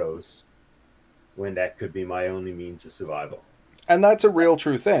photos when that could be my only means of survival. And that's a real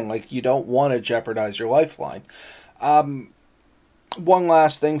true thing. Like, you don't want to jeopardize your lifeline. One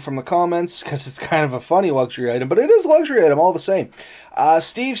last thing from the comments, because it's kind of a funny luxury item, but it is a luxury item all the same.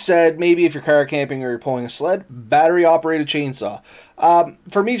 Steve said, maybe if you're car camping or you're pulling a sled, battery-operated chainsaw.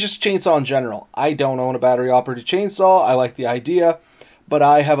 For me, just a chainsaw in general. I don't own a battery-operated chainsaw. I like the idea, but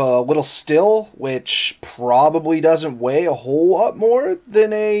I have a little Stihl, which probably doesn't weigh a whole lot more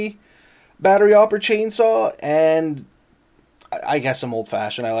than a battery-operated chainsaw, and I guess I'm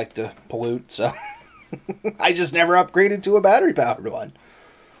old-fashioned. I like to pollute, so I just never upgraded to a battery-powered one.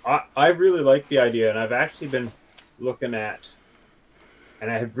 I really like the idea, and I've actually been looking at,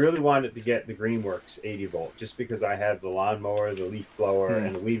 and I have really wanted to get the Greenworks 80 volt, just because I have the lawnmower, the leaf blower,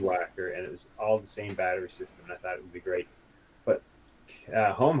 and the weed whacker, and it was all the same battery system, and I thought it would be great. But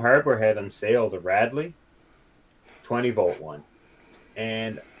Home Hardware had on sale the Radley 20 volt one,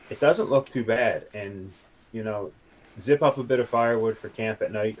 and it doesn't look too bad, and zip up a bit of firewood for camp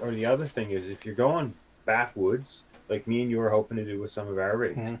at night. Or the other thing is, if you're going backwoods, like me and you were hoping to do with some of our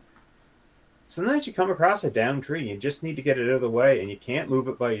rigs, sometimes you come across a downed tree. You just need to get it out of the way, and you can't move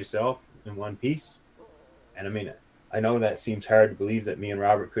it by yourself in one piece. And I mean, I know that seems hard to believe that me and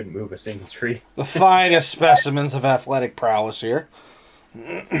Robert couldn't move a single tree. The finest specimens of athletic prowess here.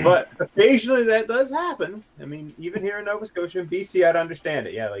 But occasionally that does happen. I mean, even here in Nova Scotia and BC, I'd understand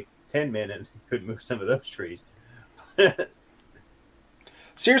it. Yeah, like 10 men and could move some of those trees.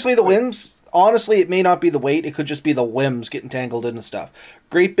 Seriously, the limbs, honestly, it may not be the weight. It could just be the limbs getting tangled into stuff.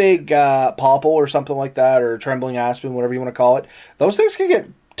 Great big popple or something like that, or trembling aspen, whatever you want to call it. Those things can get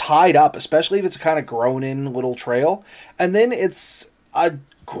tied up, especially if it's a kind of grown-in little trail. And then it's a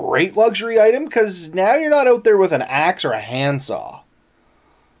great luxury item because now you're not out there with an axe or a handsaw.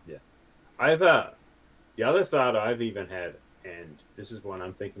 Yeah. I've the other thought I've even had, and this is one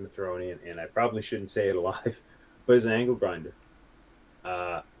I'm thinking of throwing in, and I probably shouldn't say it live, but it's an angle grinder.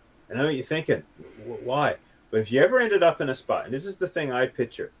 I know what you're thinking, why? But if you ever ended up in a spot, and this is the thing I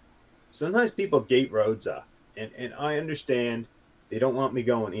picture, sometimes people gate roads up, and I understand they don't want me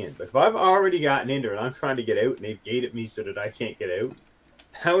going in. But if I've already gotten in there and I'm trying to get out and they've gated me so that I can't get out,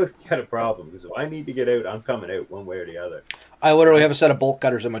 now we've got a problem. Because if I need to get out, I'm coming out one way or the other. I literally have a set of bolt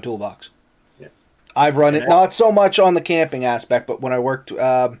cutters in my toolbox. Yeah. I've run it, not so much on the camping aspect, but when I worked with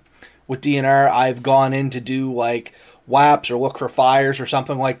DNR, I've gone in to do like WAPs or look for fires or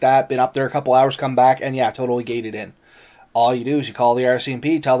something like that. Been up there a couple hours, come back, and yeah, totally gated in. All you do is you call the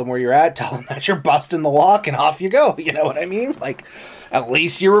RCMP, tell them where you're at, tell them that you're busting the lock, and off you go. You know what I mean? Like, at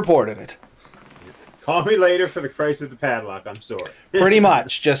least you reported it. Call me later for the price of the padlock. I'm sorry. Pretty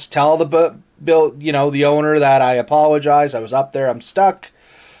much. Just tell the the owner that I apologize. I was up there. I'm stuck.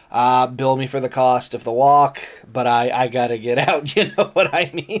 Bill me for the cost of the walk, but I gotta get out. You know what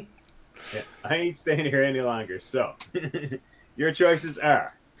I mean? Yeah, I ain't staying here any longer. So, your choices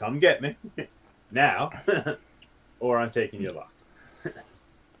are: come get me now, or I'm taking your lock.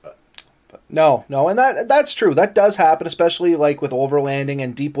 No, and that's true. That does happen, especially like with overlanding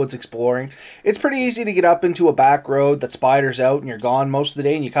and deep woods exploring. It's pretty easy to get up into a back road that spiders out and you're gone most of the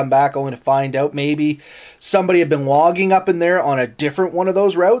day, and you come back only to find out maybe somebody had been logging up in there on a different one of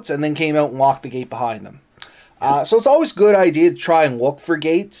those routes and then came out and locked the gate behind them. So it's always a good idea to try and look for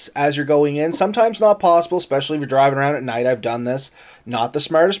gates as you're going in. Sometimes not possible, especially if you're driving around at night. I've done this. Not the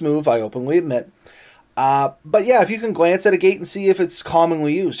smartest move, I openly admit. But yeah, if you can glance at a gate and see if it's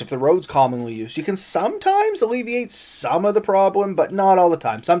commonly used, if the road's commonly used, you can sometimes alleviate some of the problem, but not all the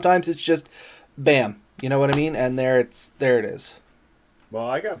time. Sometimes it's just, bam, you know what I mean? And there it is. Well,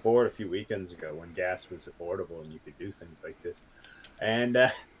 I got bored a few weekends ago when gas was affordable and you could do things like this. And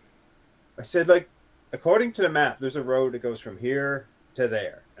I said, like, according to the map, there's a road that goes from here to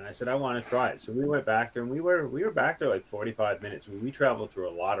there. And I said, I want to try it. So we went back there, and we were back there like 45 minutes. We traveled through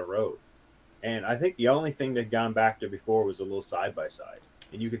a lot of road. And I think the only thing that had gone back there before was a little side-by-side.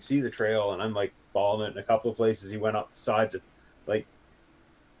 And you could see the trail, and I'm, like, following it in a couple of places. He went up the sides of, like,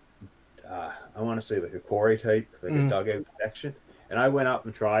 I want to say, like, a quarry type, like a dugout section. And I went up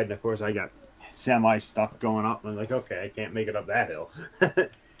and tried, and, of course, I got semi-stuck going up. And I'm like, okay, I can't make it up that hill.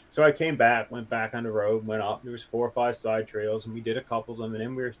 So I came back, went back on the road, went up. There was 4 or 5 side trails, and we did a couple of them.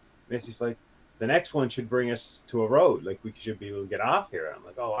 And then Missy's like, the next one should bring us to a road. Like, we should be able to get off here. I'm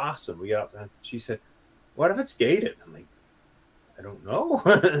like, oh, awesome. We get up there. She said, what if it's gated? I'm like, I don't know.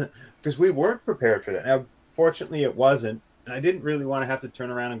 Because we weren't prepared for that. Now, fortunately, it wasn't. And I didn't really want to have to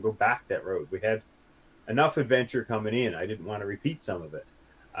turn around and go back that road. We had enough adventure coming in. I didn't want to repeat some of it.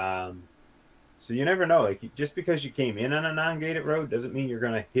 So you never know. Like, just because you came in on a non-gated road doesn't mean you're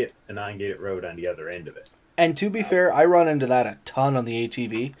going to hit a non-gated road on the other end of it. And to be fair, I run into that a ton on the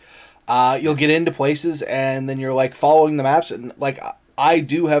ATV. You'll get into places and then you're like following the maps, and like I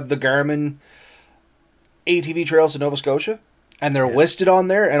do have the Garmin ATV trails in Nova Scotia, and they're listed on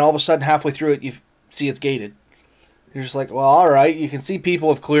there, and all of a sudden halfway through it you see it's gated. You're just like, well, all right. You can see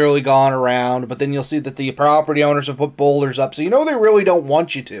people have clearly gone around, but then you'll see that the property owners have put boulders up, so you know they really don't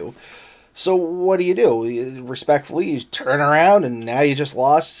want you to. So what do? Respectfully, you turn around, and now you just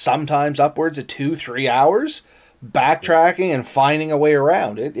lost sometimes upwards of 2-3 hours backtracking and finding a way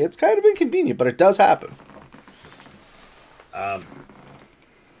around. It's kind of inconvenient, but it does happen.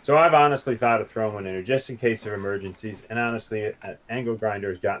 So I've honestly thought of throwing one in there just in case of emergencies. And honestly, angle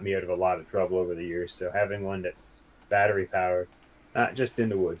grinders got me out of a lot of trouble over the years. So having one that's battery powered, not just in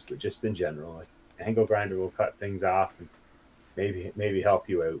the woods, but just in general, like, angle grinder will cut things off and maybe help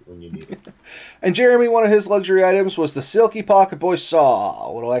you out when you need it. And Jeremy, one of his luxury items was the Silky Pocket Boy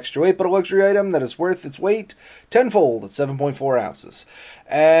Saw. A little extra weight, but a luxury item that is worth its weight tenfold at 7.4 ounces.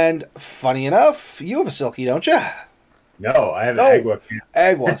 And funny enough, you have a Silky, don't you? No, I have an Agua.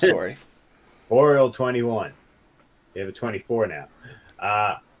 Agua, sorry. Boreal 21. You have a 24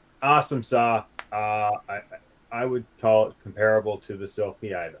 now. Awesome saw. I would call it comparable to the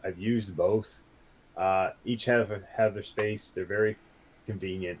Silky. I've used both. Each have their space. They're very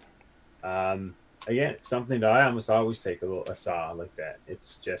convenient. Again, it's something that I almost always take a saw like that.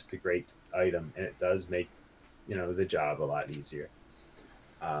 It's just a great item, and it does make the job a lot easier.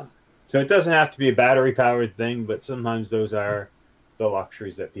 So it doesn't have to be a battery powered thing, but sometimes those are the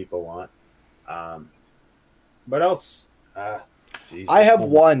luxuries that people want. What else? I have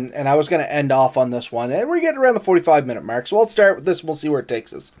one, and I was going to end off on this one, and we're getting around the 45-minute mark, so I'll start with this and we'll see where it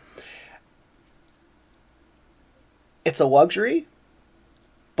takes us. It's a luxury,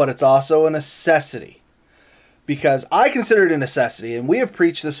 but it's also a necessity. Because I consider it a necessity, and we have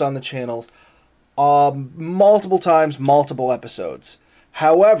preached this on the channels multiple times, multiple episodes.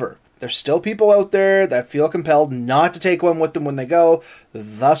 However, there's still people out there that feel compelled not to take one with them when they go.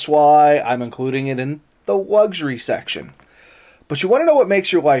 That's why I'm including it in the luxury section. But you want to know what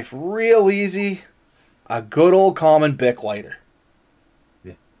makes your life real easy? A good old common Bic lighter.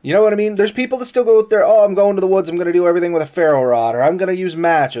 Yeah. You know what I mean? There's people that still go out there, oh, I'm going to the woods, I'm going to do everything with a ferro rod, or I'm going to use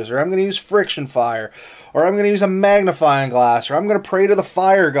matches, or I'm going to use friction fire, or I'm going to use a magnifying glass, or I'm going to pray to the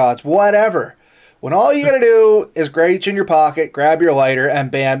fire gods, whatever. When all you got to do is reach in your pocket, grab your lighter,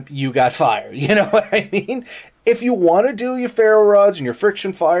 and bam, you got fire. You know what I mean? If you want to do your ferro rods and your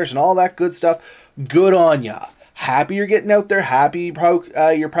friction fires and all that good stuff, good on ya. Happy you're getting out there, happy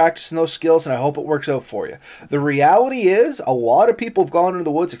you're practicing those skills, and I hope it works out for you. The reality is, a lot of people have gone into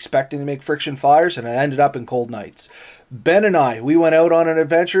the woods expecting to make friction fires, and it ended up in cold nights. Ben and I, we went out on an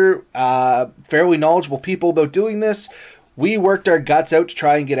adventure, fairly knowledgeable people about doing this. We worked our guts out to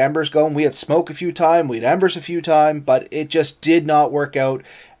try and get embers going. We had smoke a few times, we had embers a few times, but it just did not work out.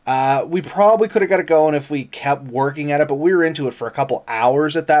 We probably could have got it going if we kept working at it, but we were into it for a couple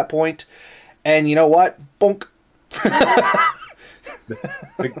hours at that point. And you know what? Bonk.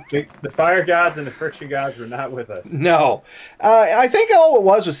 The fire gods and the friction gods were not with us. No. I think all it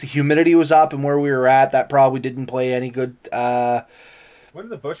was the humidity was up, and where we were at, that probably didn't play any good. One of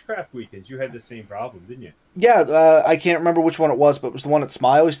the bushcraft weekends, you had the same problem, didn't you? Yeah, I can't remember which one it was, but it was the one at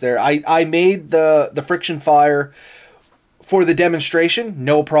Smiley's there. I made the friction fire for the demonstration,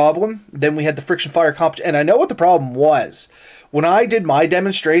 no problem. Then we had the friction fire competition, and I know what the problem was. When I did my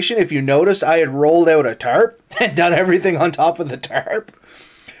demonstration, if you noticed, I had rolled out a tarp and done everything on top of the tarp.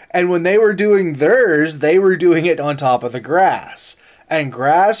 And when they were doing theirs, they were doing it on top of the grass. And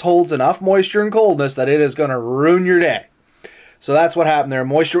grass holds enough moisture and coldness that it is going to ruin your day. So that's what happened there.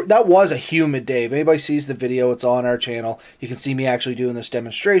 Moisture. That was a humid day. If anybody sees the video, it's on our channel. You can see me actually doing this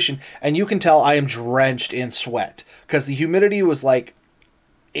demonstration. And you can tell I am drenched in sweat. Because the humidity was like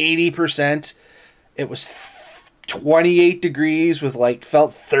 80%. It was 28 degrees with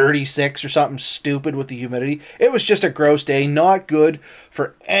felt 36 or something stupid with the humidity. It was just a gross day. Not good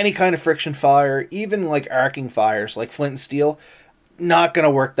for any kind of friction fire. Even arcing fires like flint and steel. Not going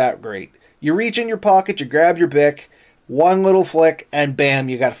to work that great. You reach in your pocket, you grab your Bic, one little flick, and bam,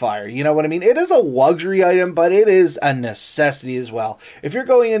 you got fire. You know what I mean? It is a luxury item, but it is a necessity as well. If you're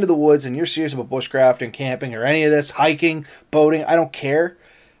going into the woods and you're serious about bushcraft and camping or any of this, hiking, boating, I don't care,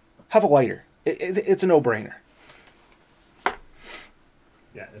 have a lighter. It's a no-brainer.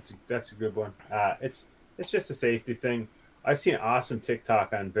 Yeah, that's a good one. It's just a safety thing. I've seen an awesome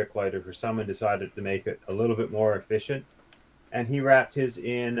TikTok on Bic lighter where someone decided to make it a little bit more efficient, and he wrapped his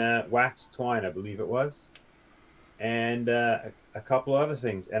in waxed twine, I believe it was, and a couple other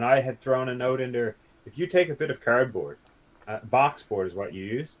things. And I had thrown a note in there: if you take a bit of cardboard, box board is what you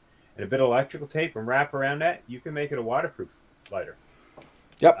use, and a bit of electrical tape and wrap around that, you can make it a waterproof lighter.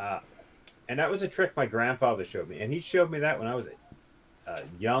 Yep. And that was a trick my grandfather showed me, and he showed me that when I was a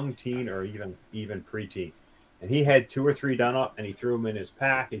young teen or even preteen, and he had 2 or 3 done up, and he threw them in his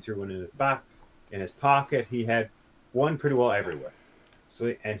pack, he threw one in his back, in his pocket. He had one pretty well everywhere.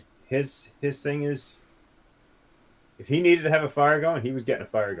 So, and his thing is, if he needed to have a fire going, he was getting a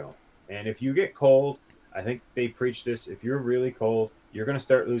fire going. And if you get cold, I think they preach this, if you're really cold, you're going to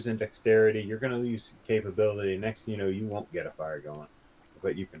start losing dexterity, you're going to lose capability. Next thing you know, you won't get a fire going,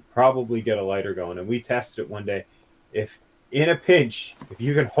 but you can probably get a lighter going. And we tested it one day. If in a pinch, if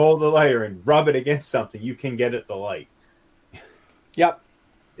you can hold the lighter and rub it against something, you can get it to light. Yep.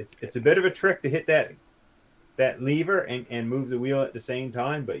 It's a bit of a trick to hit that lever and move the wheel at the same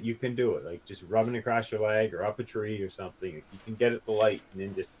time, but you can do it. Like just rubbing across your leg or up a tree or something. You can get it to light and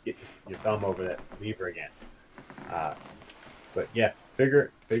then just get your thumb over that lever again. But yeah,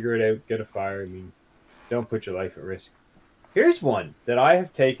 figure it out. Get a fire. I mean, don't put your life at risk. Here's one that I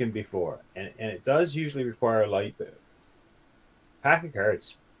have taken before, and it does usually require a light bill. Pack of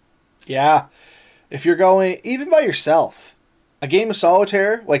cards. Yeah. If you're going, even by yourself, a game of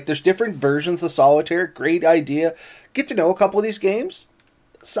solitaire, there's different versions of solitaire, great idea. Get to know a couple of these games.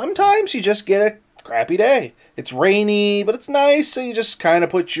 Sometimes you just get a crappy day. It's rainy, but it's nice, so you just kind of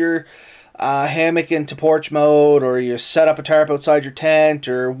put your hammock into porch mode, or you set up a tarp outside your tent,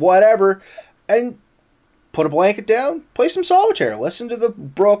 or whatever, and put a blanket down, play some solitaire. Listen to the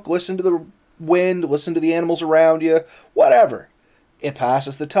brook, listen to the wind, listen to the animals around you, whatever. It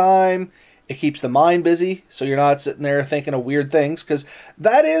passes the time. It keeps the mind busy, so you're not sitting there thinking of weird things, because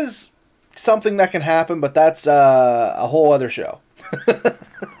that is something that can happen, but that's a whole other show. But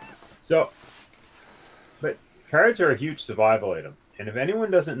cards are a huge survival item, and if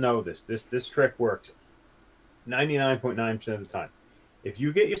anyone doesn't know this trick works 99.9% of the time. If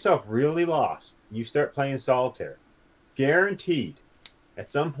you get yourself really lost and you start playing solitaire, guaranteed, at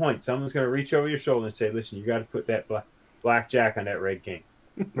some point, someone's going to reach over your shoulder and say, listen, you got to put that blackjack on that red king.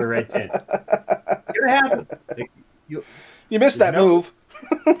 Or red 10. It's gonna happen. You missed that move.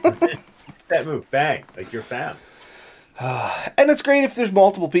 That move, bang! You're found. And it's great if there's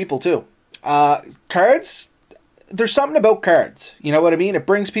multiple people too. Cards, there's something about cards. You know what I mean? It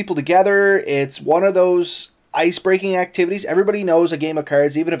brings people together. It's one of those ice-breaking activities. Everybody knows a game of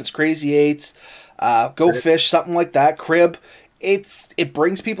cards, even if it's Crazy Eights, Go Fish, something like that, Crib. It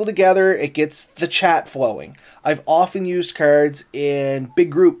brings people together. It gets the chat flowing. I've often used cards in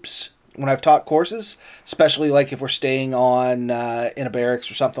big groups when I've taught courses, especially like if we're staying on in a barracks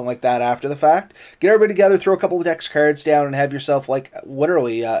or something like that after the fact. Get everybody together, throw a couple of decks cards down, and have yourself like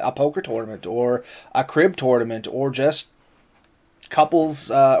literally a poker tournament or a crib tournament or just couples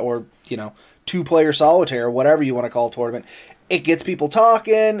or two-player solitaire, whatever you want to call a tournament. It gets people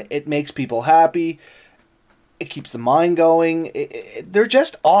talking. It makes people happy. It keeps the mind going. They're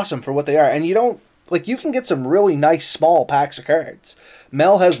just awesome for what they are, and you can get some really nice small packs of cards.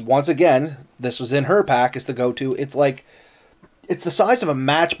 Mel has, once again, this was in her pack, is the go-to. It's the size of a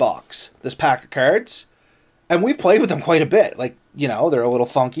matchbox, this pack of cards. And we've played with them quite a bit. They're a little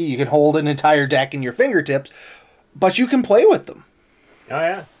funky. You can hold an entire deck in your fingertips, but you can play with them. Oh,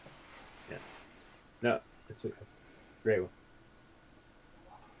 yeah. Yeah. No, it's a great one.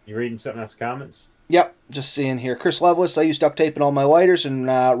 You reading something else, comments? Yep, just seeing here. Chris Loveless, I use duct tape in all my lighters and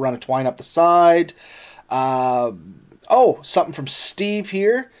run a twine up the side. Something from Steve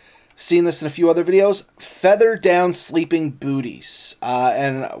here. Seen this in a few other videos. Feather down sleeping booties.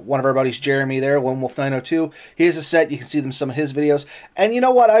 And one of our buddies, Jeremy there, Lone Wolf 902. He has a set. You can see them in some of his videos. And you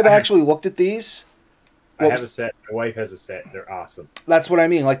know what? I've actually looked at these. I have a set. My wife has a set. They're awesome. That's what I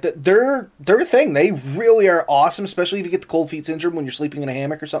mean. They're a thing. They really are awesome, especially if you get the cold feet syndrome when you're sleeping in a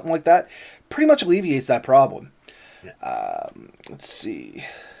hammock or something like that. Pretty much alleviates that problem. Yeah. Let's see.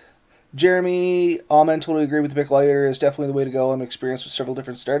 Jeremy, Amen, totally agree with the Bic Lighter is definitely the way to go. I'm experienced with several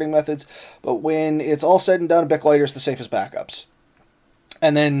different starting methods, but when it's all said and done, Bic Lighter is the safest backups.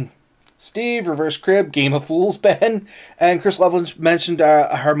 And then Steve, Reverse Crib, Game of Fools, Ben, and Chris Loveland mentioned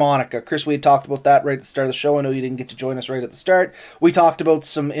a harmonica. Chris, we had talked about that right at the start of the show. I know you didn't get to join us right at the start. We talked about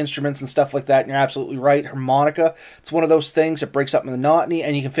some instruments and stuff like that, and you're absolutely right. Harmonica, it's one of those things that breaks up the monotony,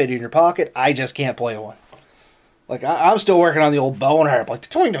 and you can fit it in your pocket. I just can't play one. I'm still working on the old bone harp, like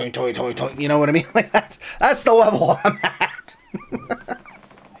toing, toing, toing, toing, toing. You know what I mean? That's the level I'm at.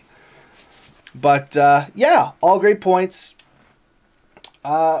 But all great points.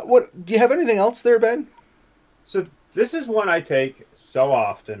 What do you have anything else there, Ben? So this is one I take so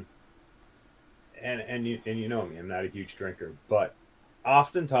often, and you know me, I'm not a huge drinker, but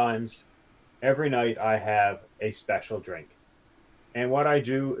oftentimes every night I have a special drink. And what I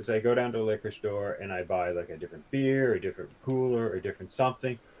do is I go down to a liquor store and I buy like a different beer, a different cooler, a different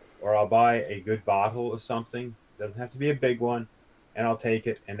something, or I'll buy a good bottle of something. It doesn't have to be a big one, and I'll take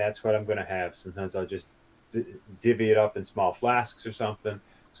it, and that's what I'm going to have. Sometimes I'll just divvy it up in small flasks or something,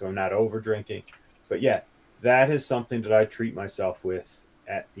 so I'm not over drinking. But yeah, that is something that I treat myself with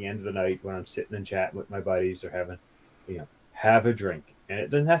at the end of the night when I'm sitting and chatting with my buddies or having, have a drink. And it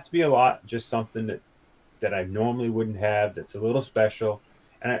doesn't have to be a lot, just something that I normally wouldn't have, that's a little special.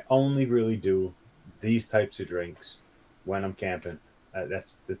 And I only really do these types of drinks when I'm camping.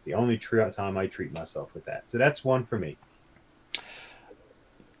 That's the only time I treat myself with that. So that's one for me.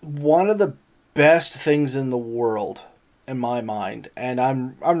 One of the best things in the world, in my mind, and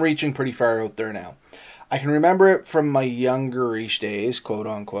I'm reaching pretty far out there now. I can remember it from my youngerish days, quote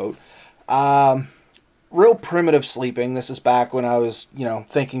unquote. Real primitive sleeping. This is back when I was,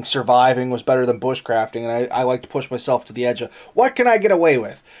 thinking surviving was better than bushcrafting, and I like to push myself to the edge of what can I get away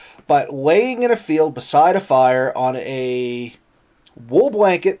with. But laying in a field beside a fire on a wool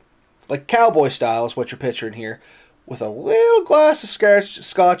blanket, like cowboy style is what you're picturing here, with a little glass of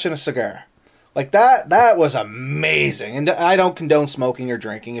scotch and a cigar. Like that was amazing. And I don't condone smoking or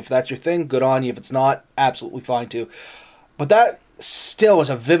drinking. If that's your thing, good on you. If it's not, absolutely fine too. But that still is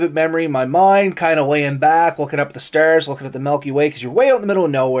a vivid memory in my mind, kind of laying back, looking up at the stars, looking at the Milky Way, because you're way out in the middle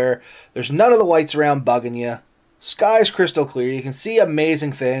of nowhere. There's none of the lights around bugging you. Sky's crystal clear. You can see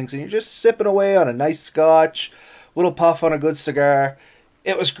amazing things, and you're just sipping away on a nice scotch, little puff on a good cigar.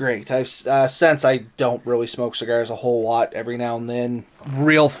 It was great. I've since I don't really smoke cigars a whole lot, every now and then,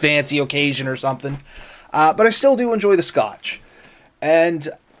 real fancy occasion or something. But I still do enjoy the scotch. And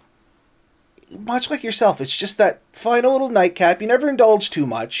much like yourself, it's just that final little nightcap. You never indulge too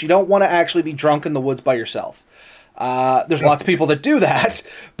much. You don't want to actually be drunk in the woods by yourself. There's lots of people that do that,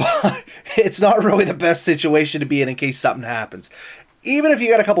 but it's not really the best situation to be in case something happens. Even if you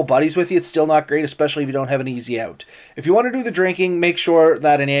got a couple buddies with you, it's still not great, especially if you don't have an easy out. If you want to do the drinking, make sure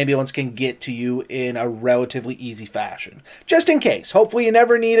that an ambulance can get to you in a relatively easy fashion. Just in case. Hopefully you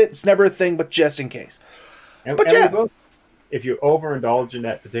never need it. It's never a thing, but just in case. And, but and yeah. if you overindulge in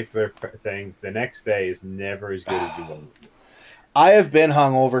that particular thing, the next day is never as good as you want. I have been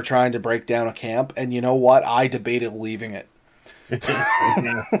hungover trying to break down a camp, and you know what? I debated leaving it.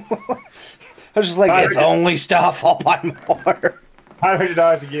 Yeah. I was just like, it's only stuff. I'll buy more.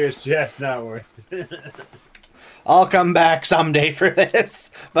 $500 a year is just not worth it. I'll come back someday for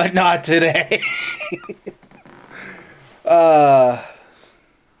this, but not today.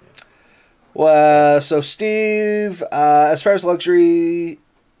 Well, so Steve, as far as luxury,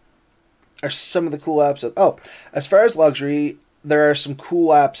 are some of the cool apps. As far as luxury, there are some cool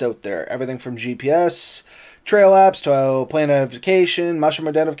apps out there. Everything from GPS, trail apps to plan identification, mushroom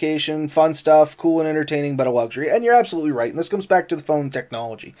identification, fun stuff, cool and entertaining, but a luxury. And you're absolutely right. And this comes back to the phone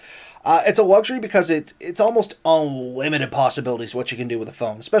technology. It's a luxury because it's almost unlimited possibilities what you can do with a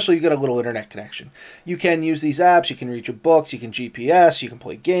phone, especially you get a little internet connection. You can use these apps, you can read your books, you can GPS, you can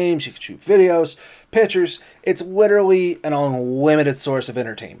play games, you can shoot videos, pictures. It's literally an unlimited source of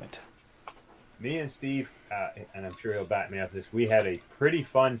entertainment. Me and Steve, and I'm sure he'll back me up this, we had a pretty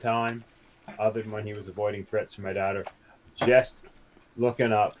fun time, other than when he was avoiding threats from my daughter, just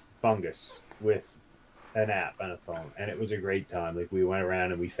looking up fungus with an app on a phone, and it was a great time. Like, we went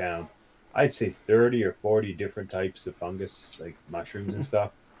around and we found, I'd say 30 or 40 different types of fungus, like mushrooms and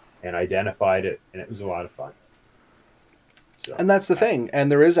stuff, and identified it, and it was a lot of fun. So. And that's the thing.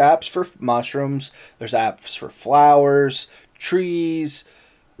 And there is apps for mushrooms, there's apps for flowers, trees,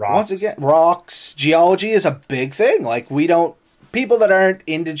 Rocks. Once again, rocks. Geology is a big thing. Like, people that aren't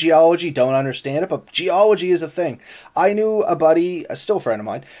into geology don't understand it, but geology is a thing. I knew a buddy, a still friend of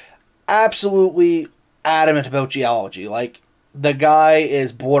mine, absolutely adamant about geology. Like, the guy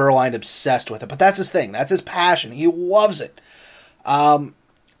is borderline obsessed with it, but that's his thing. That's his passion. He loves it.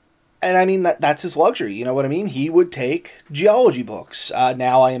 And I mean, that's his luxury. You know what I mean? He would take geology books.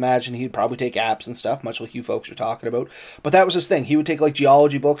 Now I imagine he'd probably take apps and stuff, much like you folks are talking about. But that was his thing. He would take like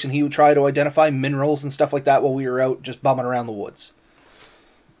geology books and he would try to identify minerals and stuff like that while we were out just bumming around the woods.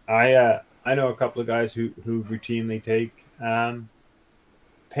 I know a couple of guys who routinely take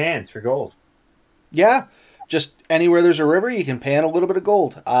pans for gold. Yeah, just anywhere there's a river, you can pan a little bit of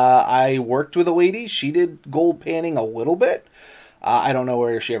gold. I worked with a lady. She did gold panning a little bit. I don't know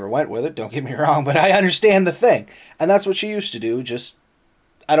where she ever went with it, don't get me wrong, but I understand the thing. And that's what she used to do. Just,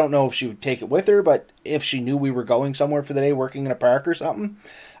 I don't know if she would take it with her, but if she knew we were going somewhere for the day, working in a park or something.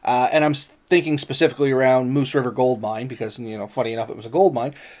 And I'm thinking specifically around Moose River Gold Mine, because, you know, funny enough, it was a gold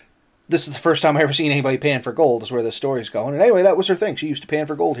mine. This is the first time I ever seen anybody pan for gold, is where this story's going. And anyway, that was her thing. She used to pan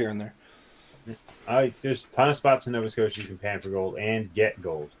for gold here and there. There's a ton of spots in Nova Scotia you can pan for gold and get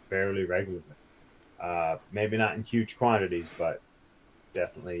gold fairly regularly. Maybe not in huge quantities, but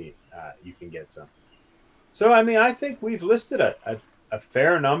definitely you can get some. So, I mean, I think we've listed a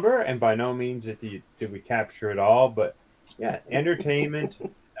fair number, and by no means did we capture it all, but yeah, entertainment,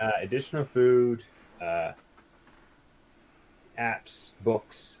 additional food, apps,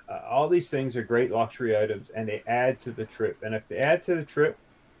 books, all these things are great luxury items, and they add to the trip. And if they add to the trip,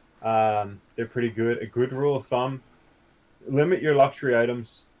 they're pretty good. A good rule of thumb: limit your luxury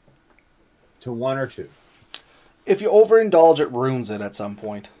items to one or two. If you overindulge, it ruins it at some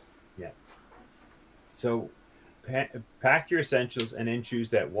point. Yeah. So pack your essentials and then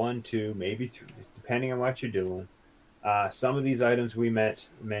choose that 1, 2, maybe 3, depending on what you're doing. Some of these items we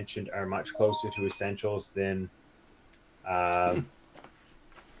mentioned are much closer to essentials than. To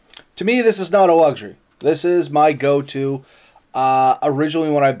me, this is not a luxury. This is my go-to. Originally,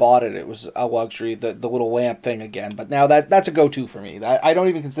 when I bought it, it was a luxury, the little lamp thing again. But now that's a go-to for me. I don't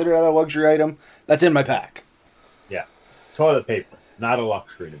even consider that a luxury item. That's in my pack. Yeah. Toilet paper, not a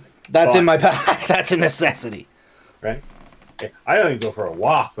luxury to me. That's in my pack. That's a necessity. Right? I don't even go for a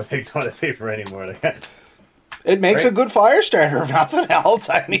walk with toilet paper anymore. Like that. It makes a good fire starter, if nothing else.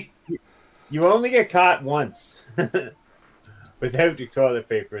 I mean, you only get caught once without your toilet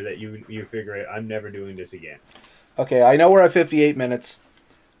paper that you figure out, I'm never doing this again. Okay, I know we're at 58 minutes.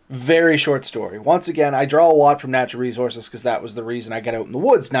 Very short story. Once again, I draw a lot from natural resources because that was the reason I get out in the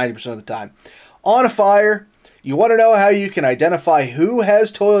woods 90% of the time. On a fire, you want to know how you can identify who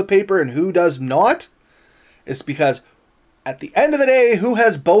has toilet paper and who does not? It's because at the end of the day, who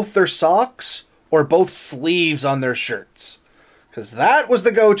has both their socks or both sleeves on their shirts? Because that was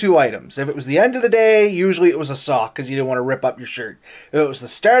the go-to items. If it was the end of the day, usually it was a sock because you didn't want to rip up your shirt. If it was the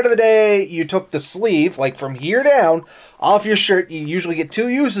start of the day, you took the sleeve, like from here down, off your shirt. You usually get 2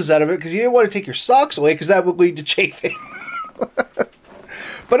 uses out of it because you didn't want to take your socks away because that would lead to chafing.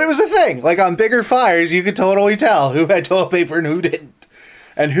 But it was a thing. Like on bigger fires, you could totally tell who had toilet paper and who didn't.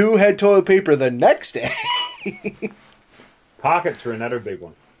 And who had toilet paper the next day. Pockets were another big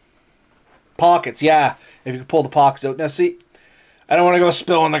one. Pockets, yeah. If you can pull the pockets out. Now, see, I don't want to go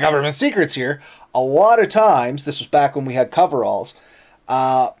spilling the government secrets here. A lot of times, this was back when we had coveralls,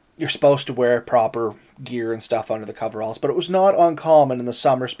 you're supposed to wear proper gear and stuff under the coveralls, but it was not uncommon in the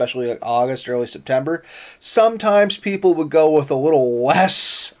summer, especially like August, early September. Sometimes people would go with a little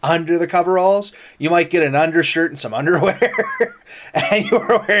less under the coveralls. You might get an undershirt and some underwear, and you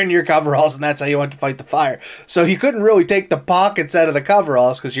were wearing your coveralls, and that's how you went to fight the fire. So you couldn't really take the pockets out of the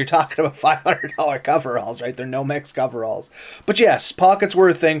coveralls because you're talking about $500 coveralls, right? They're Nomex coveralls. But yes, pockets were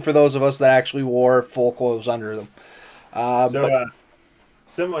a thing for those of us that actually wore full clothes under them.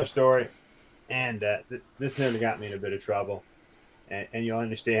 Similar story, and this nearly got me in a bit of trouble, and you'll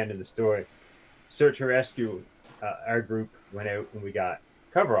understand in the story. Search and Rescue, our group went out and we got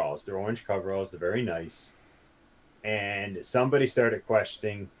coveralls. They're orange coveralls. They're very nice. And somebody started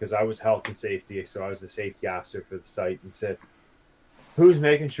questioning, because I was health and safety, so I was the safety officer for the site, and said, who's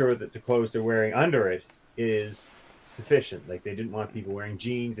making sure that the clothes they're wearing under it is sufficient? Like, they didn't want people wearing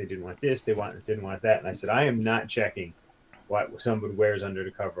jeans. They didn't want this. They didn't want that. And I said, I am not checking what somebody wears under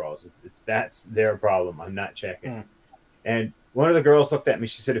the coveralls. That's their problem. I'm not checking. And one of the girls looked at me.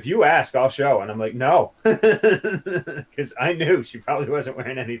 She said, if you ask, I'll show. And I'm like, no. Because I knew she probably wasn't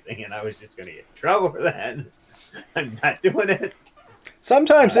wearing anything, and I was just going to get in trouble for that. I'm not doing it.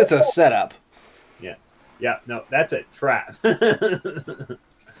 Sometimes it's a setup. Yeah, no, that's a trap.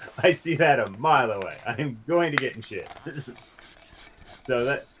 I see that a mile away. I'm going to get in shit.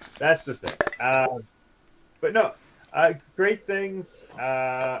 So that's the thing. But no, great things.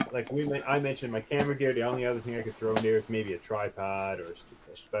 Like I mentioned my camera gear. The only other thing I could throw in there is maybe a tripod or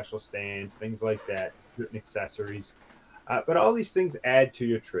a special stand, things like that, certain accessories. But all these things add to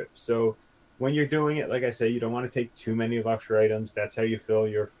your trip. So when you're doing it, like I say, you don't want to take too many luxury items. That's how you fill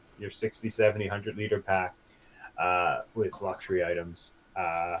your 60, 70, 100-liter pack with luxury items.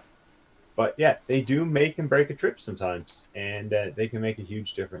 But yeah, they do make and break a trip sometimes, and they can make a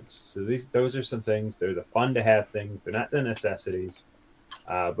huge difference. So those are some things. They're the fun to have things. They're not the necessities,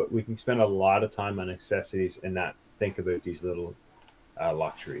 but we can spend a lot of time on necessities and not think about these little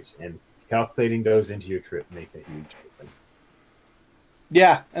luxuries. And calculating those into your trip makes a huge difference.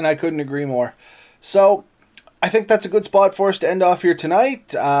 Yeah, and I couldn't agree more. So I think that's a good spot for us to end off here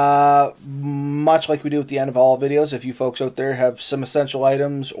tonight. Much like we do at the end of all videos, if you folks out there have some essential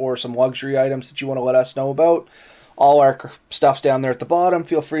items or some luxury items that you want to let us know about, all our stuff's down there at the bottom.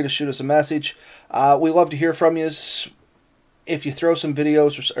 Feel free to shoot us a message. We love to hear from you. If you throw some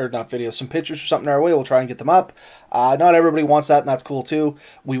videos, or not videos, some pictures or something our way, we'll try and get them up. Not everybody wants that, and that's cool too.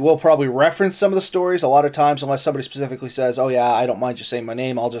 We will probably reference some of the stories a lot of times, unless somebody specifically says, oh yeah, I don't mind you saying my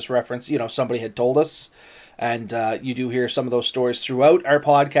name, I'll just reference, somebody had told us. And you do hear some of those stories throughout our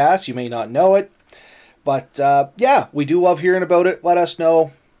podcast. You may not know it. But yeah, we do love hearing about it. Let us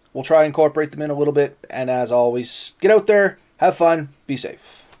know. We'll try and incorporate them in a little bit. And as always, get out there, have fun, be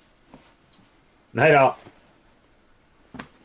safe. Night out.